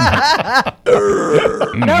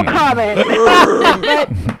 No comment.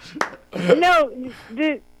 But no,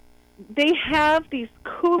 they have these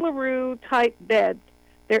Coolaroo type beds.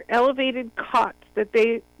 They're elevated cots that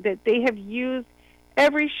they have used.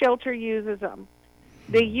 Every shelter uses them.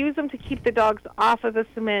 They use them to keep the dogs off of the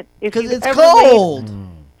cement. Because it's cold.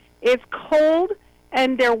 It's cold.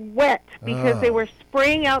 And they're wet because they were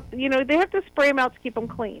spraying out. They have to spray them out to keep them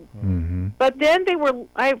clean. Mm-hmm. But then they were,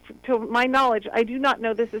 to my knowledge, I do not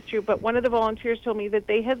know this is true, but one of the volunteers told me that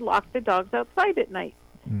they had locked the dogs outside at night.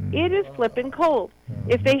 Mm-hmm. It is flipping cold.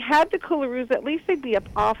 Mm-hmm. If they had the Coolaroos, at least they'd be up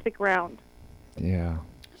off the ground. Yeah.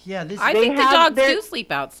 Yeah. I think the dogs do sleep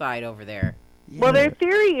outside over there. Yeah. Well, their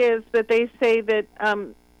theory is that they say that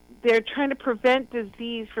they're trying to prevent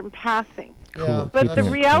disease from passing. Yeah. But the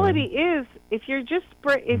reality is, if you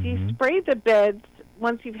spray the beds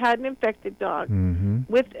once you've had an infected dog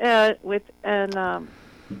with an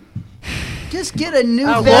just get a new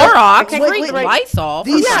bed. Clorox, Lysol.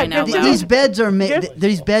 These beds are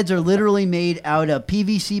these beds are literally made out of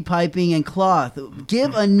PVC piping and cloth.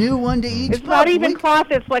 Give a new one to each. It's not even cloth;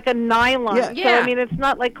 it's like a nylon. Yeah. So I mean, it's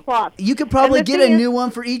not like cloth. You could probably get a new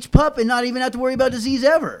one for each pup and not even have to worry about disease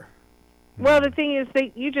ever. Well, the thing is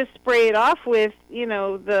that you just spray it off with,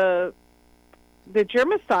 the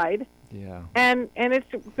germicide, and it's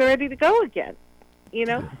ready to go again.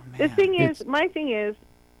 My thing is,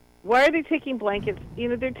 why are they taking blankets?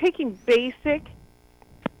 They're taking basic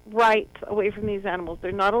rights away from these animals.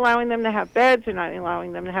 They're not allowing them to have beds. They're not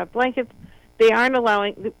allowing them to have blankets. They aren't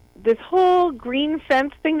allowing this whole green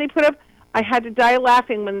fence thing they put up. I had to die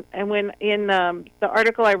laughing when in the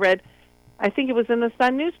article I read, I think it was in the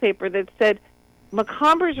Sun newspaper, that said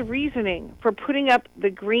Macomber's reasoning for putting up the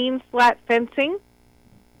green slat fencing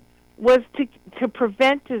was to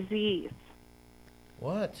prevent disease.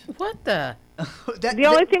 What? What the? The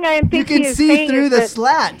only thing I am You thinking can is see saying through is the that-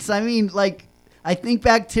 slats. I mean, like, I think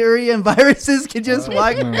bacteria and viruses can just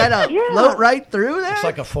kind of float right through there. It's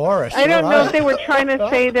like a forest. I don't know if they were trying to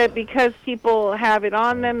say that because people have it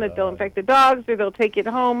on them that they'll infect the dogs or they'll take it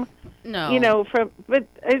home. No. You know, but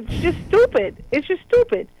it's just stupid. It's just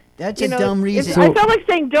stupid. That's You a know, dumb reason. I felt like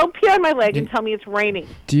saying, "Don't pee on my leg and tell me it's raining."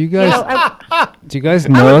 Do you guys do you guys I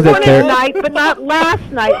know was that born there? at night, but not last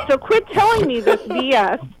night. So quit telling me this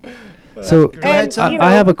BS. So And, you know-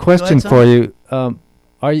 I have a Go question ahead, for Tom.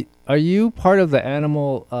 you. Are you part of the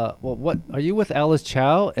animal? Well, what are you with Alice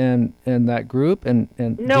Chow and that group? And No,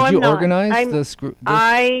 did I'm you not. organize this group?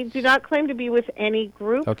 I do not claim to be with any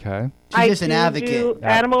group. Okay. I just an do advocate. do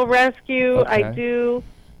animal rescue. I Okay. do.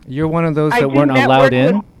 You're one of those I that do weren't network allowed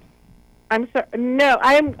in. with- I'm sorry. No,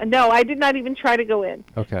 I did not even try to go in.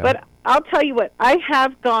 Okay. But I'll tell you what. I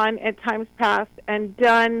have gone at times past and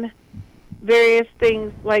done various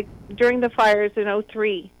things, like during the fires in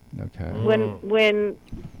 2003. Okay. When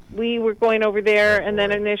we were going over there, and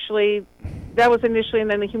then initially, and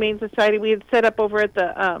then the Humane Society we had set up over at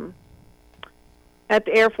the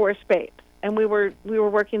Air Force Base, and we were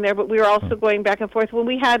working there, but we were also going back and forth. When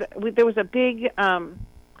there was a big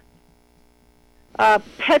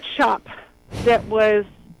pet shop that was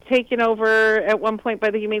taken over at one point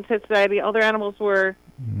by the Humane Society. All their animals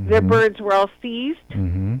their birds were all seized.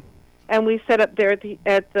 Mm-hmm. And we set up there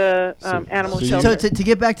at the animal shelter. So to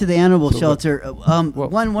get back to the animal shelter,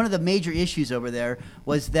 one of the major issues over there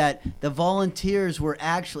was that the volunteers were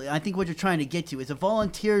actually, I think what you're trying to get to is the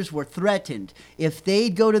volunteers were threatened. If they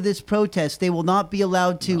go to this protest, they will not be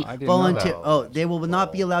allowed to volunteer. They will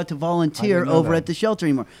not be allowed to volunteer over at the shelter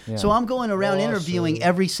anymore. Yeah. So I'm going around interviewing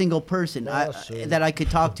every single person that I could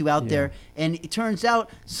talk to out there. And it turns out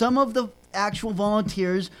some of the actual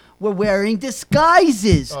volunteers were wearing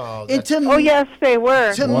disguises. Yes, they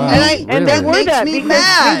were. And that makes me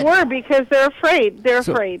mad. They were because they're afraid. They're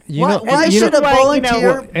afraid. Why should a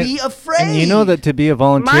volunteer be afraid? And you know that to be a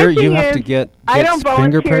volunteer, you have to get I don't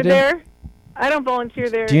volunteer fingerprinted. there. I don't volunteer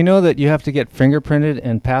there. Do you know that you have to get fingerprinted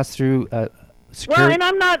and pass through a security Well, and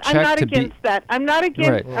I'm not check against that. I'm not against.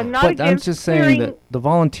 Right. I'm not but against. I'm just saying that the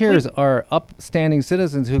volunteers are upstanding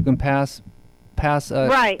citizens who can pass a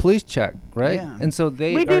Right. police check, right? Yeah. And so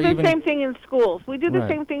they we do are the even same thing in schools. We do the Right.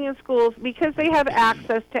 same thing in schools because they have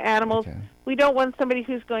access to animals. We don't want somebody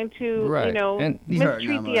who's going to, Right. And these are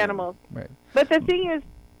mistreat the animals. Right. But the thing is,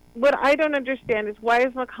 what I don't understand is why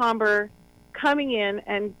is Macomber coming in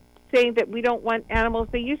and saying that we don't want animals?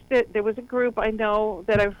 There was a group I know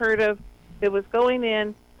that I've heard of that was going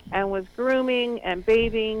in and was grooming and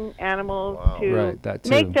bathing animals to Right, that too.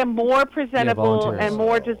 make them more presentable volunteers. and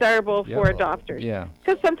more desirable Yep. for adopters. Yeah.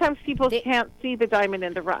 Because sometimes people can't see the diamond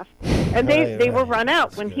in the rough, and they were run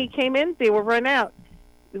out when he came in. They were run out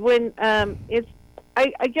when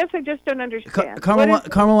I guess I just don't understand.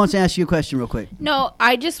 Carmel wants to ask you a question real quick. No,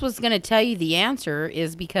 I just was going to tell you the answer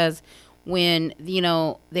is because when,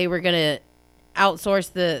 they were going to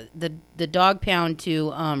outsource the dog pound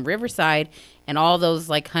to Riverside and all those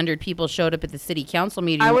 100 people showed up at the city council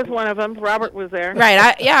meeting. I was one of them. Robert was there.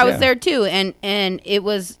 Right. I was there too. And it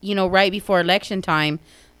was, right before election time.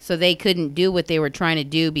 So they couldn't do what they were trying to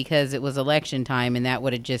do because it was election time and that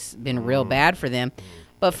would have just been real bad for them.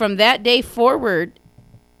 But from that day forward,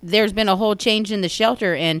 there's been a whole change in the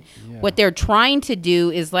shelter. And what they're trying to do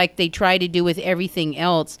is like they try to do with everything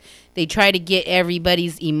else. They try to get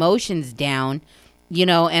everybody's emotions down,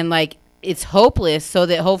 and it's hopeless so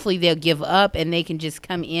that hopefully they'll give up and they can just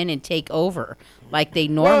come in and take over like they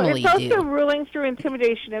normally well, it's also do. ruling through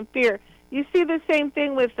intimidation and fear. You see the same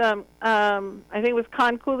thing with I think it was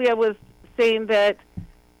Con Kulia was saying that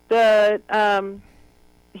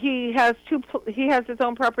he has his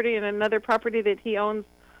own property and another property that he owns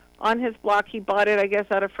on his block. He bought it, I guess,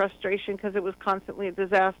 out of frustration because it was constantly a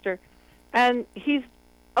disaster. And he's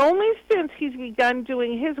only since he's begun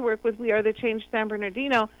doing his work with We Are the Change San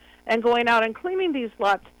Bernardino and going out and cleaning these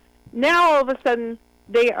lots, now all of a sudden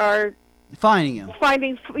they are finding him.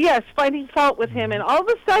 Finding fault with him, and all of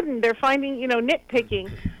a sudden they're finding, nitpicking.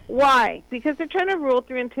 Why? Because they're trying to rule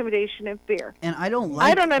through intimidation and fear. And I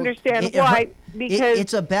don't understand why. Because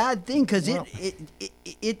it's a bad thing because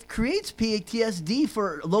it creates PTSD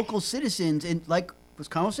for local citizens, and like was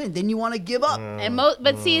Carmel saying, then you want to give up.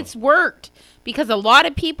 But see, it's worked because a lot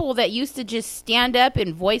of people that used to just stand up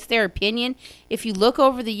and voice their opinion, if you look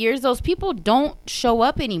over the years, those people don't show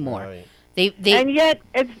up anymore. Right. They and yet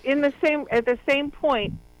it's at the same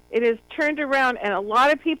point, it is turned around, and a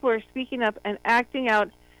lot of people are speaking up and acting out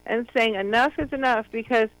and saying enough is enough,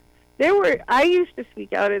 because I used to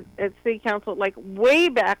speak out at city council like way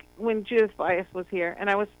back when Judith Bias was here, and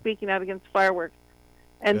I was speaking out against fireworks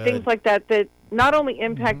and things like that not only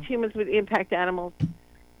impact humans but impact animals.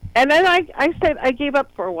 And then I said I gave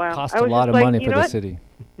up for a while. Cost I was a lot just of like, money you for know the what? city.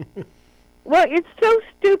 Well, it's so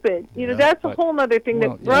stupid. That's a whole other thing.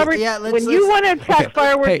 Robert, when you want to attack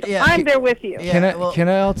fireworks, I'm there with you. Can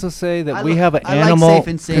I also say that we have an I like animal Safe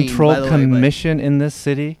and Sane, by control the way, commission in this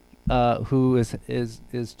city, who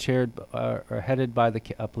is chaired or headed by the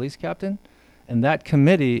police captain, and that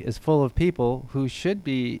committee is full of people who should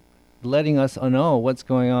be letting us know what's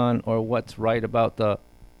going on or what's right about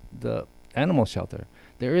the animal shelter.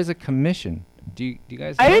 There is a commission. Do you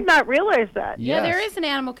guys know? I did not realize that. Yeah, there is an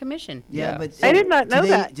animal commission. Yeah, but I did not know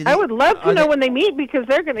that. I would love to know when they meet, because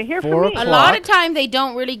they're going to hear from me. A lot of time they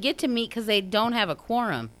don't really get to meet because they don't have a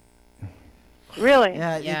quorum. Really?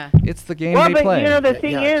 Yeah. It's the game well, they but play. you know the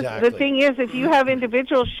thing is, if you have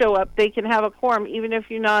individuals show up, they can have a quorum, even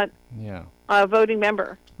if you're not a voting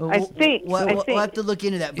member. I think. We'll have to look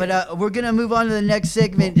into that. But we're going to move on to the next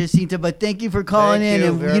segment, Jacinta. But thank you for calling in.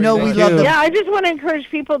 And we love them. Yeah, I just want to encourage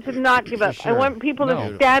people to not give up. I want people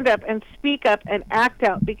to stand up and speak up and act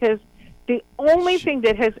out, because the only thing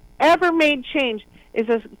that has ever made change is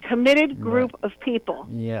a committed group of people.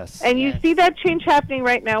 Yes. And you see that change happening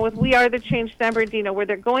right now with We Are the Change San Bernardino, where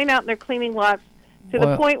they're going out and they're cleaning lots to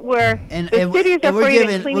the point where the city is afraid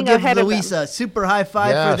of cleaning ahead of them. We'll give Luisa a super high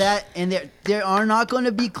five for that. And they are not going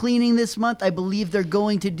to be cleaning this month. I believe they're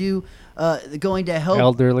going to do going to help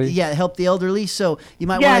elderly. Yeah, help the elderly. So you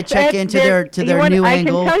might want to check into their new angle. I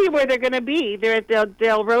can tell you where they're going to be. They're at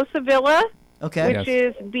Del Rosa Villa. Okay. Which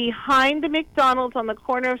is behind the McDonald's on the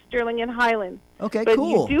corner of Sterling and Highland. Okay, but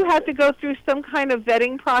cool. You do have to go through some kind of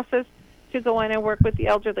vetting process to go in and work with the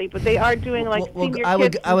elderly. But they are doing senior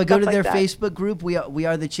kids. I would go to their that. Facebook group. We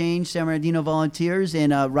are the Change San Bernardino Volunteers,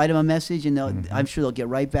 and write them a message, and I'm sure they'll get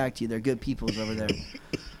right back to you. They're good peoples over there.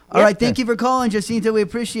 All right, thank you for calling, Jacinta. We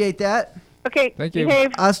appreciate that. Okay, thank you.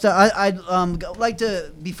 Asta, I'd like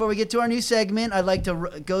to, before we get to our new segment, I'd like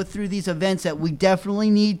to go through these events that we definitely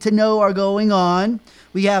need to know are going on.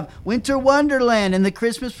 We have Winter Wonderland and the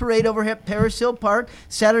Christmas Parade over at Paris Hill Park,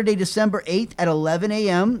 Saturday, December 8th at 11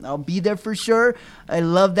 a.m. I'll be there for sure. I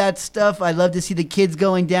love that stuff. I love to see the kids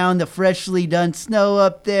going down the freshly done snow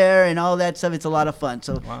up there and all that stuff. It's a lot of fun.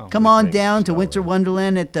 So come on down to Winter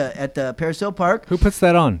Wonderland at the Paris Hill Park. Who puts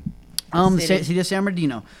that on? City of San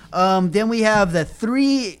Bernardino. Then we have the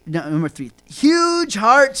number 3, Huge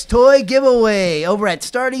Hearts Toy Giveaway over at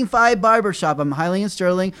Starting 5 Barbershop. I'm Highland and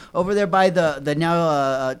Sterling over there by the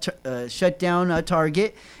now shut down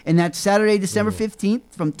Target, and that's Saturday, December 15th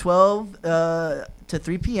from 12 to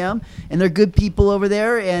 3 p.m. And they're good people over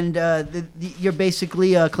there, and you're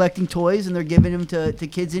basically collecting toys, and they're giving them to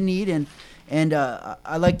kids in need, and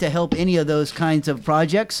I like to help any of those kinds of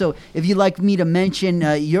projects. So if you'd like me to mention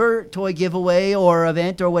your toy giveaway or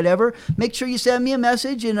event or whatever, make sure you send me a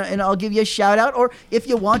message, and I'll give you a shout out. Or if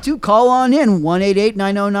you want to, call on in,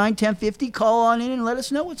 1-888-909-1050. Call on in and let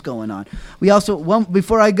us know what's going on. We also,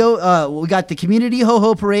 before I go, we got the Community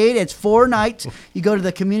Ho-Ho Parade. It's 4 nights. You go to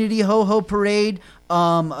the Community Ho-Ho Parade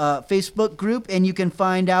Facebook group, and you can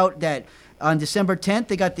find out that on December 10th,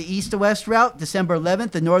 they got the east to west route, December 11th,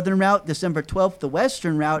 the northern route, December 12th, the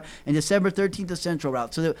western route, and December 13th, the central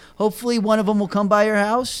route. So hopefully one of them will come by your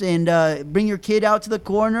house and bring your kid out to the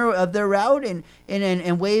corner of their route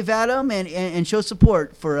and wave at them and show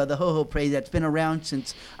support for the Ho-Ho Parade that's been around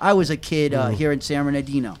since I was a kid here in San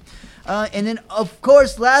Bernardino. And then, of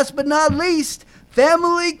course, last but not least,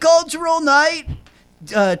 Family Cultural Night.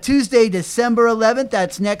 Tuesday, December 11th.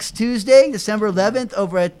 That's next Tuesday, December 11th,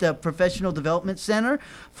 over at the Professional Development Center,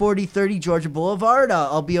 4030 Georgia Boulevard.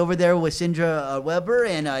 I'll be over there with Sindra Weber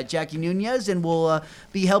and Jackie Nunez, and we'll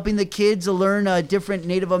be helping the kids learn different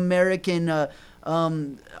Native American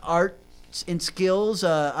art and skills.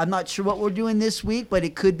 I'm not sure what we're doing this week, but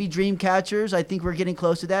it could be dream catchers. I think we're getting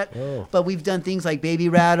close to that. But we've done things like baby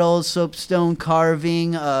rattles, soapstone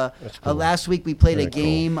carving. Cool. Last week we played a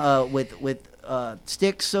game with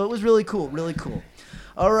sticks, so it was really cool.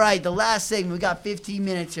 All right, the last segment, we got 15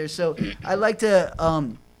 minutes here, so I'd like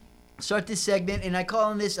to start this segment, and I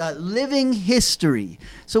call on this living history.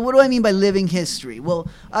 So what do I mean by living history? Well,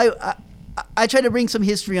 I try to bring some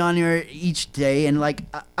history on here each day, and like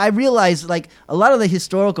I realize like a lot of the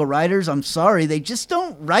historical writers, I'm sorry, they just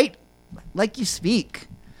don't write like you speak.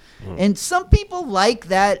 And some people like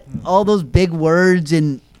that, all those big words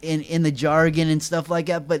in the jargon and stuff like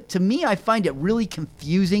that. But to me, I find it really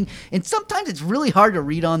confusing. And sometimes it's really hard to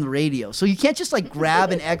read on the radio. So you can't just like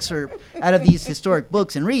grab an excerpt out of these historic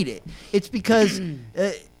books and read it. It's because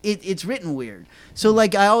it's written weird. So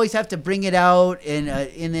like I always have to bring it out and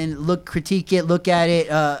then critique it, look at it,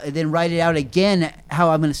 and then write it out again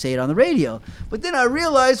how I'm going to say it on the radio. But then I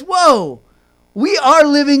realize, whoa, we are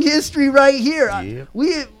living history right here.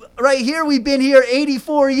 Yep. Right here, we've been here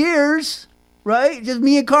 84 years, right? Just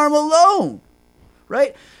me and Karma alone,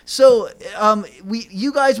 right? So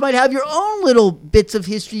you guys might have your own little bits of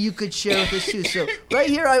history you could share with us too. So right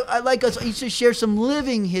here, I like us each to share some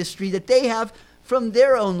living history that they have from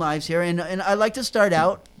their own lives here. And I'd like to start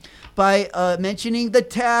out by mentioning the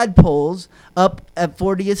tadpoles up at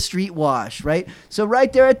 40th Street Wash, right? So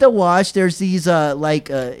right there at the Wash, there's these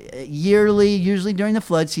yearly, usually during the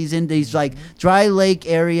flood season, these like dry lake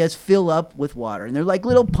areas fill up with water. And they're like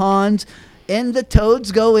little ponds, and the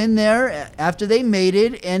toads go in there after they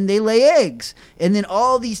mated and they lay eggs. And then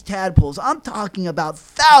all these tadpoles, I'm talking about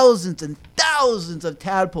thousands and thousands of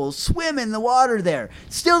tadpoles swim in the water there,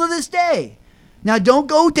 still to this day. Now, don't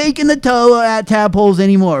go taking the toe at tadpoles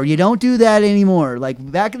anymore. You don't do that anymore.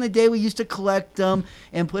 Like, back in the day, we used to collect them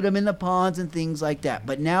and put them in the ponds and things like that.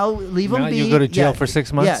 But now, leave them be. You go to jail for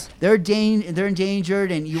 6 months? Yeah, they're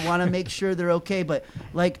endangered, and you want to make sure they're okay. But,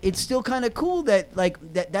 like, it's still kind of cool that, like,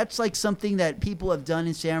 that's, like, something that people have done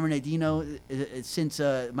in San Bernardino since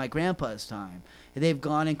my grandpa's time. They've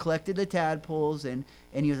gone and collected the tadpoles, and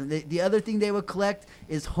the other thing they would collect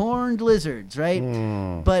is horned lizards, right?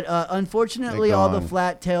 But unfortunately, all the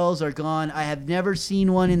flat tails are gone. I have never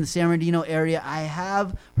seen one in the San Bernardino area. I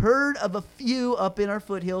have heard of a few up in our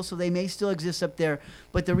foothills, so they may still exist up there.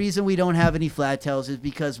 But the reason we don't have any flat tails is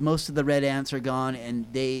because most of the red ants are gone, and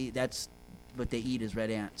that's what they eat is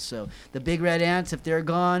red ants. So the big red ants, if they're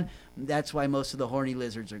gone, that's why most of the horny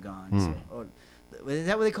lizards are gone. So, is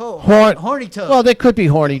that what they call it? Horny toad? Well, they could be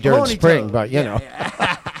horny during horny spring, toad. but you know.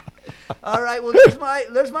 All right. Well,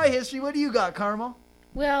 there's my history. What do you got, Carmel?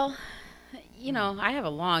 Well, I have a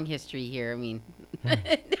long history here. I mean,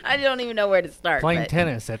 I don't even know where to start. Playing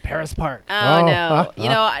tennis at Paris Park. Oh,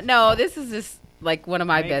 no. No, this is just like one of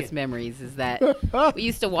my best memories is that we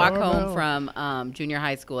used to walk home from junior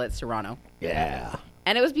high school at Serrano. Yeah.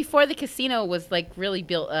 And it was before the casino was like really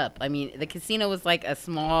built up. I mean, the casino was like a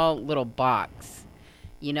small little box,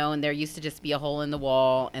 and there used to just be a hole in the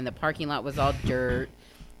wall, and the parking lot was all dirt.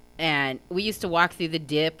 And we used to walk through the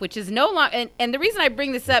dip, which is no longer. And the reason I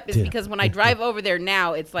bring this up is because when I drive over there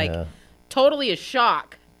now, it's like totally a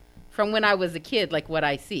shock from when I was a kid, like what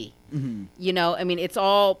I see. Mm-hmm. I mean, it's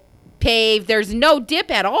all paved. There's no dip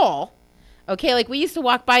at all. Okay, like we used to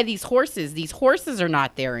walk by these horses. These horses are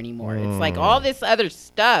not there anymore. It's like all this other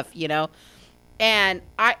stuff, And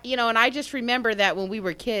I just remember that when we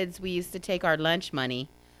were kids, we used to take our lunch money.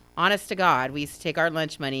 Honest to God, we used to take our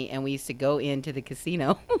lunch money and we used to go into the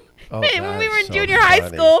casino. When we were in junior high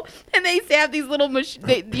school, and they used to have these little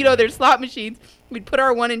their slot machines. We'd put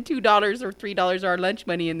our $1 and $2 or $3 our lunch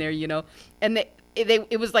money in there, and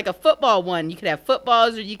it was like a football one. You could have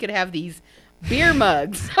footballs or you could have these beer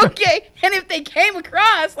mugs, okay? And if they came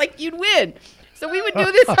across, like, you'd win. So we would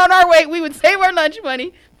do this on our way. We would save our lunch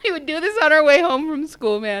money. We would do this on our way home from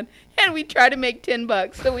school, man. And we'd try to make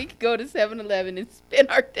 $10 so we could go to 7-Eleven and spend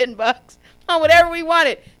our $10 on whatever we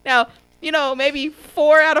wanted. Now, maybe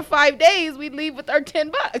 4 out of 5 days we'd leave with our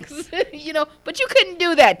 $10, but you couldn't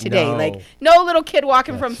do that today. No. Like, no little kid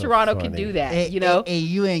walking from Serrano can do that, Hey,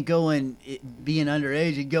 you ain't being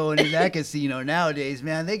underage and going in that casino nowadays,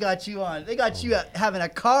 man. They got you having a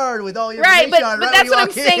card with all your information on. But that's what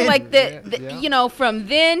I'm saying. Like from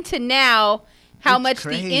then to now, how much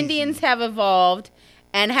the Indians have evolved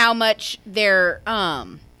and how much their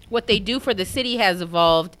what they do for the city has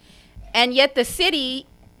evolved, and yet the city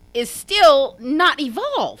is still not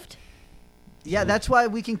evolved. Yeah, that's why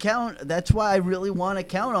we can count. That's why I really want to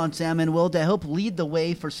count on Sam and Will to help lead the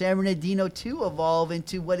way for San Bernardino to evolve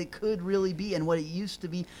into what it could really be and what it used to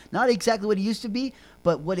be. Not exactly what it used to be,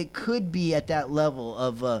 but what it could be at that level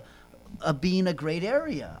of being a great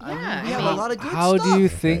area. Yeah, I mean, we have a lot of good How stuff. do you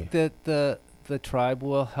think that the tribe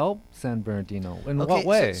will help San Bernardino? In what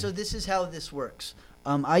way? So this is how this works.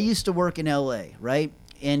 I used to work in L.A., right?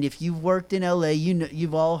 and if you've worked in LA,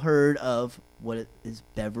 you've all heard of what is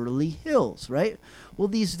Beverly Hills, right? Well,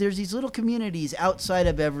 there's these little communities outside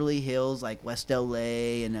of Beverly Hills, like West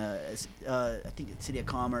LA and I think it's City of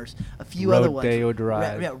Commerce, a few other ones. Rodeo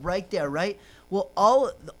Drive. Right there, right? Well,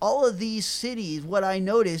 all of these cities, what I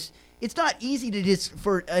noticed, it's not easy to just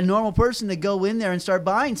for a normal person to go in there and start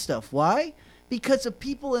buying stuff. Why? Because the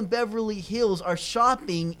people in Beverly Hills are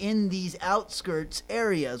shopping in these outskirts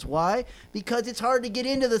areas. Why? Because it's hard to get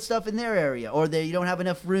into the stuff in their area, or you don't have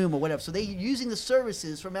enough room, or whatever. So they're using the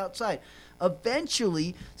services from outside.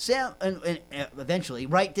 Eventually,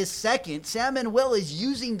 right this second, San Manuel is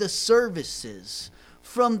using the services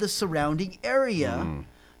from the surrounding area,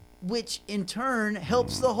 which in turn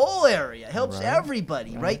helps the whole area, helps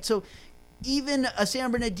everybody, right? So even a San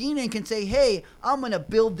Bernardino can say, hey, I'm going to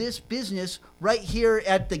build this business right here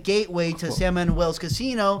at the gateway to San Manuel's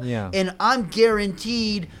casino, and I'm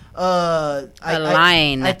guaranteed I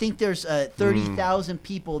think there's 30,000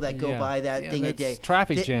 people that go by that thing a day.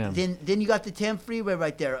 Traffic jam. Then you got the 10 freeway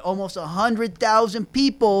right there. Almost 100,000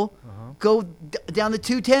 people go down the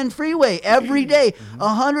 210 freeway every day.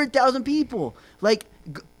 100,000 people. Like,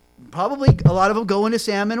 probably a lot of them go into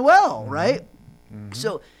San Manuel, right?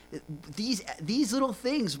 So these little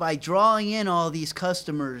things, by drawing in all these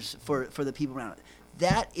customers for the people around it,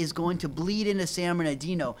 that is going to bleed into San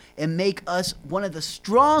Bernardino and make us one of the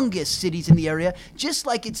strongest cities in the area, just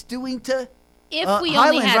like it's doing to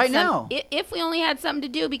Highlands right now. If we only had something to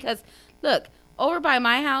do, because look, over by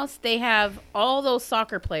my house, they have all those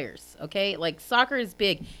soccer players, okay? Like, soccer is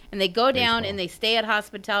big, and they go down and they stay at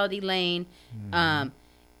Hospitality Lane.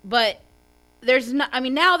 But there's not, I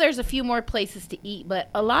mean, now there's a few more places to eat, but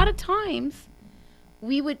a lot of times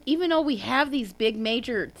we would, even though we have these big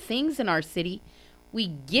major things in our city, we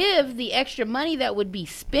give the extra money that would be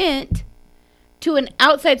spent to an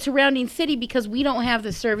outside surrounding city because we don't have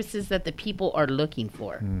the services that the people are looking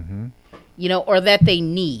for, you know, or that they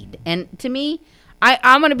need. And to me,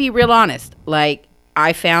 I'm going to be real honest. Like,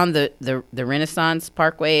 I found the Renaissance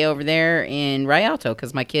Parkway over there in Rialto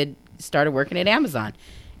because my kid started working at Amazon.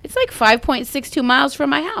 It's like 5.62 miles from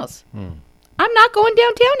my house. I'm not going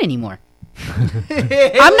downtown anymore.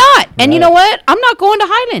 I'm not. And you know what? I'm not going to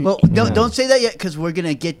Highland. Well, don't say that yet, because we're going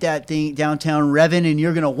to get that thing downtown revving, and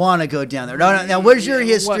you're going to want to go down there. No, now, where's your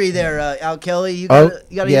history there, Al Kelly? You got a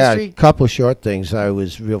history? A couple of short things. I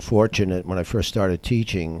was real fortunate when I first started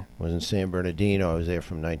teaching. I was in San Bernardino. I was there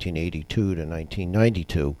from 1982 to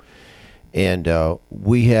 1992. And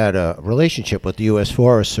we had a relationship with the U.S.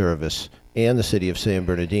 Forest Service and the city of San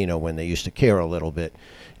Bernardino when they used to care a little bit.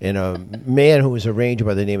 And a man who was a ranger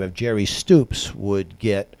by the name of Jerry Stoops would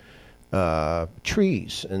get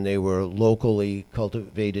trees, and they were locally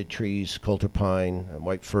cultivated trees, coulter pine, and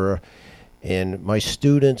white fir. And my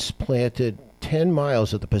students planted 10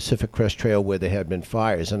 miles of the Pacific Crest Trail where there had been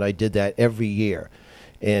fires, and I did that every year.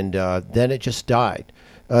 And then it just died.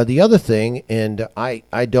 The other thing, and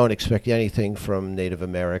I don't expect anything from Native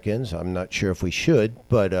Americans. I'm not sure if we should,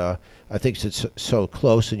 but I think it's so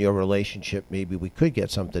close in your relationship, maybe we could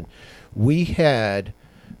get something. We had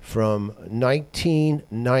from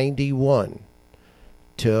 1991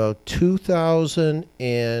 to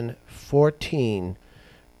 2014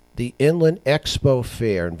 the Inland Expo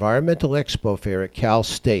Fair, Environmental Expo Fair at Cal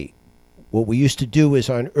State. What we used to do is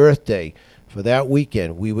on Earth Day, for that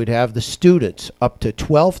weekend, we would have the students, up to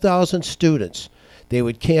 12,000 students. They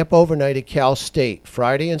would camp overnight at Cal State,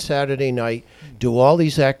 Friday and Saturday night, do all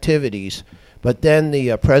these activities. But then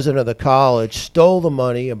the president of the college stole the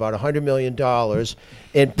money, about $100 million,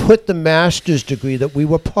 and put the master's degree that we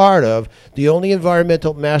were part of, the only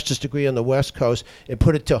environmental master's degree on the West Coast, and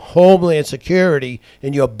put it to Homeland Security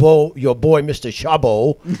and your boy, Mr.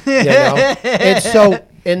 Chabot. You know?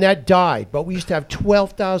 And that died. But we used to have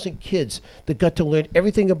 12,000 kids that got to learn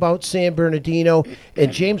everything about San Bernardino.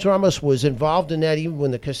 And James Ramos was involved in that even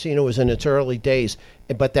when the casino was in its early days.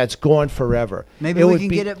 But that's gone forever. Maybe we can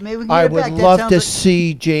get it back. I would love to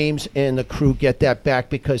see James and the crew get that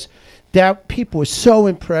back, because that people were so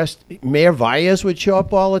impressed. Mayor Valles would show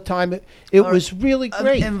up all the time. It was really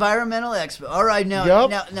great. Environmental expert. All right,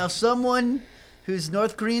 now someone who's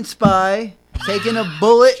North Korean spy taking a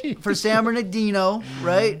bullet for San Bernardino,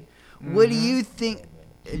 right? What do you think?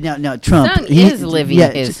 Now Trump is living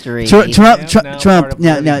history. Trump.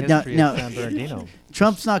 Now.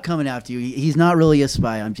 Trump's not coming after you. He's not really a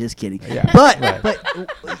spy. I'm just kidding. Yeah. But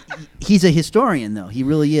he's a historian, though. He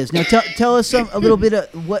really is. Now tell us a little bit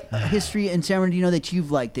of what history in San Bernardino that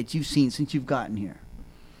you've liked, that you've seen since you've gotten here.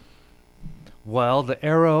 Well, the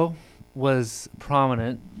Arrow was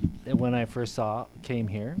prominent when I first came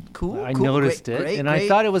here. Cool. I noticed it, and I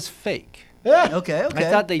thought it was fake. Okay. I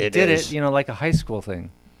thought they did it, like a high school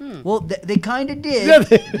thing. Well, they kind of did.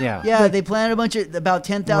 Yeah. Yeah, they planted about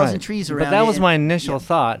 10,000 trees around. But that was my initial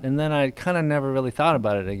thought, and then I kind of never really thought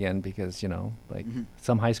about it again because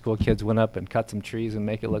some high school kids went up and cut some trees and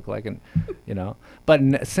make it look like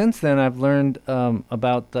But since then, I've learned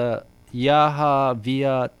about the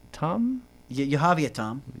Yahaviatam.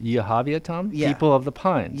 Yahaviatam, people of the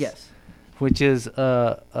pines. Yes. Which is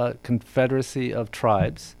a confederacy of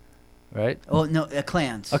tribes. Right? Oh, no,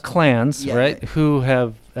 clans. Clans, right, who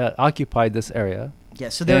have occupied this area. Yeah,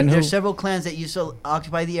 so there's several clans that used to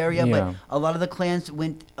occupy the area, but a lot of the clans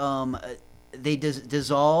went, they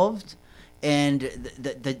dissolved, and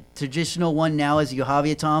the traditional one now is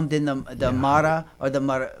Yahaviatam, then the Mara or the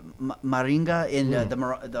Maringa in the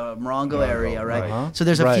Morongo area, right? Uh-huh. So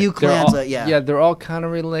there's a few clans, they're all kind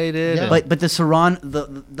of related. Yeah. But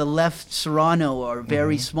the the left Serrano are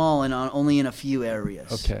very small and only in a few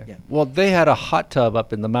areas. Okay. Yeah. Well, they had a hot tub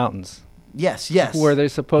up in the mountains. Yes. Where they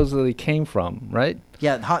supposedly came from, right?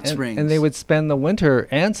 Yeah, hot springs. And they would spend the winter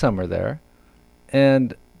and summer there,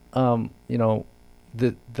 and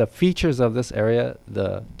the features of this area,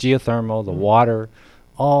 the geothermal, the water,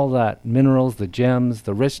 all that minerals, the gems,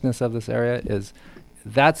 the richness of this area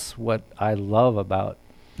that's what I love about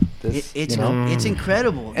this. It's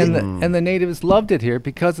incredible. And the natives loved it here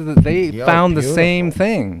because they found the same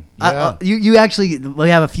thing. You actually, we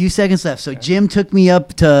have a few seconds left. So Jim took me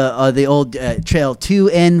up to the old trail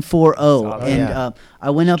 2N40, and I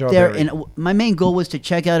went up there, and my main goal was to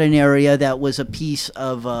check out an area that was a piece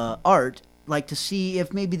of art, like to see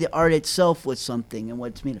if maybe the art itself was something and what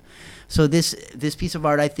it's made of. So this piece of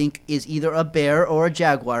art, I think, is either a bear or a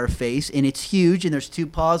jaguar face, and it's huge, and there's two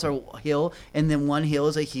paws or hill, and then one hill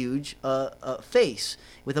is a huge face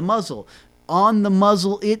with a muzzle. On the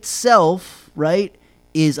muzzle itself, right,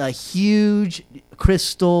 is a huge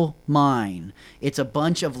crystal mine. It's a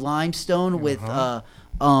bunch of limestone with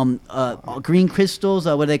green crystals.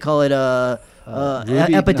 What do they call it?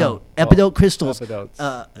 Epidote crystals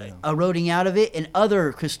eroding out of it, and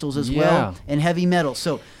other crystals as well, and heavy metals.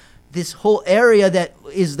 So this whole area that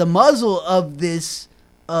is the muzzle of this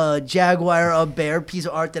jaguar or bear piece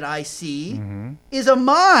of art that I see is a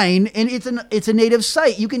mine, and it's a native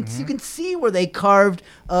site. You can see where they carved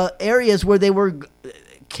areas where they were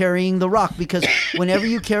carrying the rock, because whenever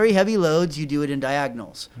you carry heavy loads, you do it in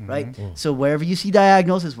diagonals, right? So wherever you see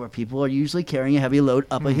diagonals is where people are usually carrying a heavy load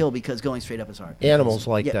up a hill, because going straight up is hard. Animals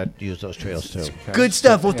that use those trails too. Good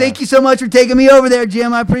stuff. Well, thank you so much for taking me over there,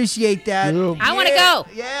 Jim. I appreciate that. I want to go.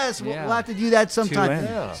 Yes, we'll have to do that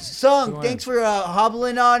sometime. Sung, thanks for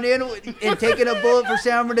hobbling on in and taking a bullet for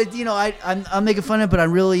San Bernardino. I'm making fun of it, but I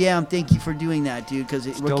really am. Thank you for doing that, dude. Because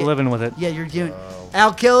still living with it. Yeah, you're doing.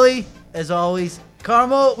 Al Kelly, as always.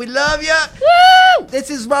 Carmel, we love you. Woo!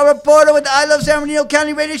 This is Robert Porter with the I Love San Bernardino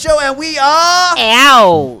County Radio Show, and we are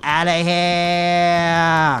out of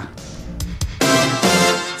here.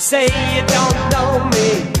 Say you don't know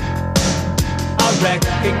me, I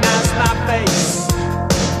recognize my face.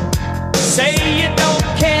 Say you don't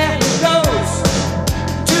care who goes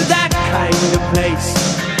to that kind of place.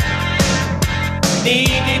 Knee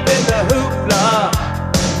deep in the hoopla,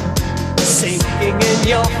 sinking in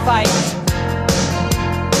your fight.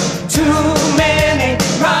 Too many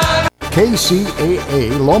run.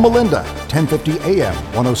 KCAA Loma Linda, 1050 AM,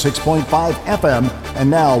 106.5 FM, and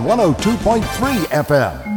now 102.3 FM.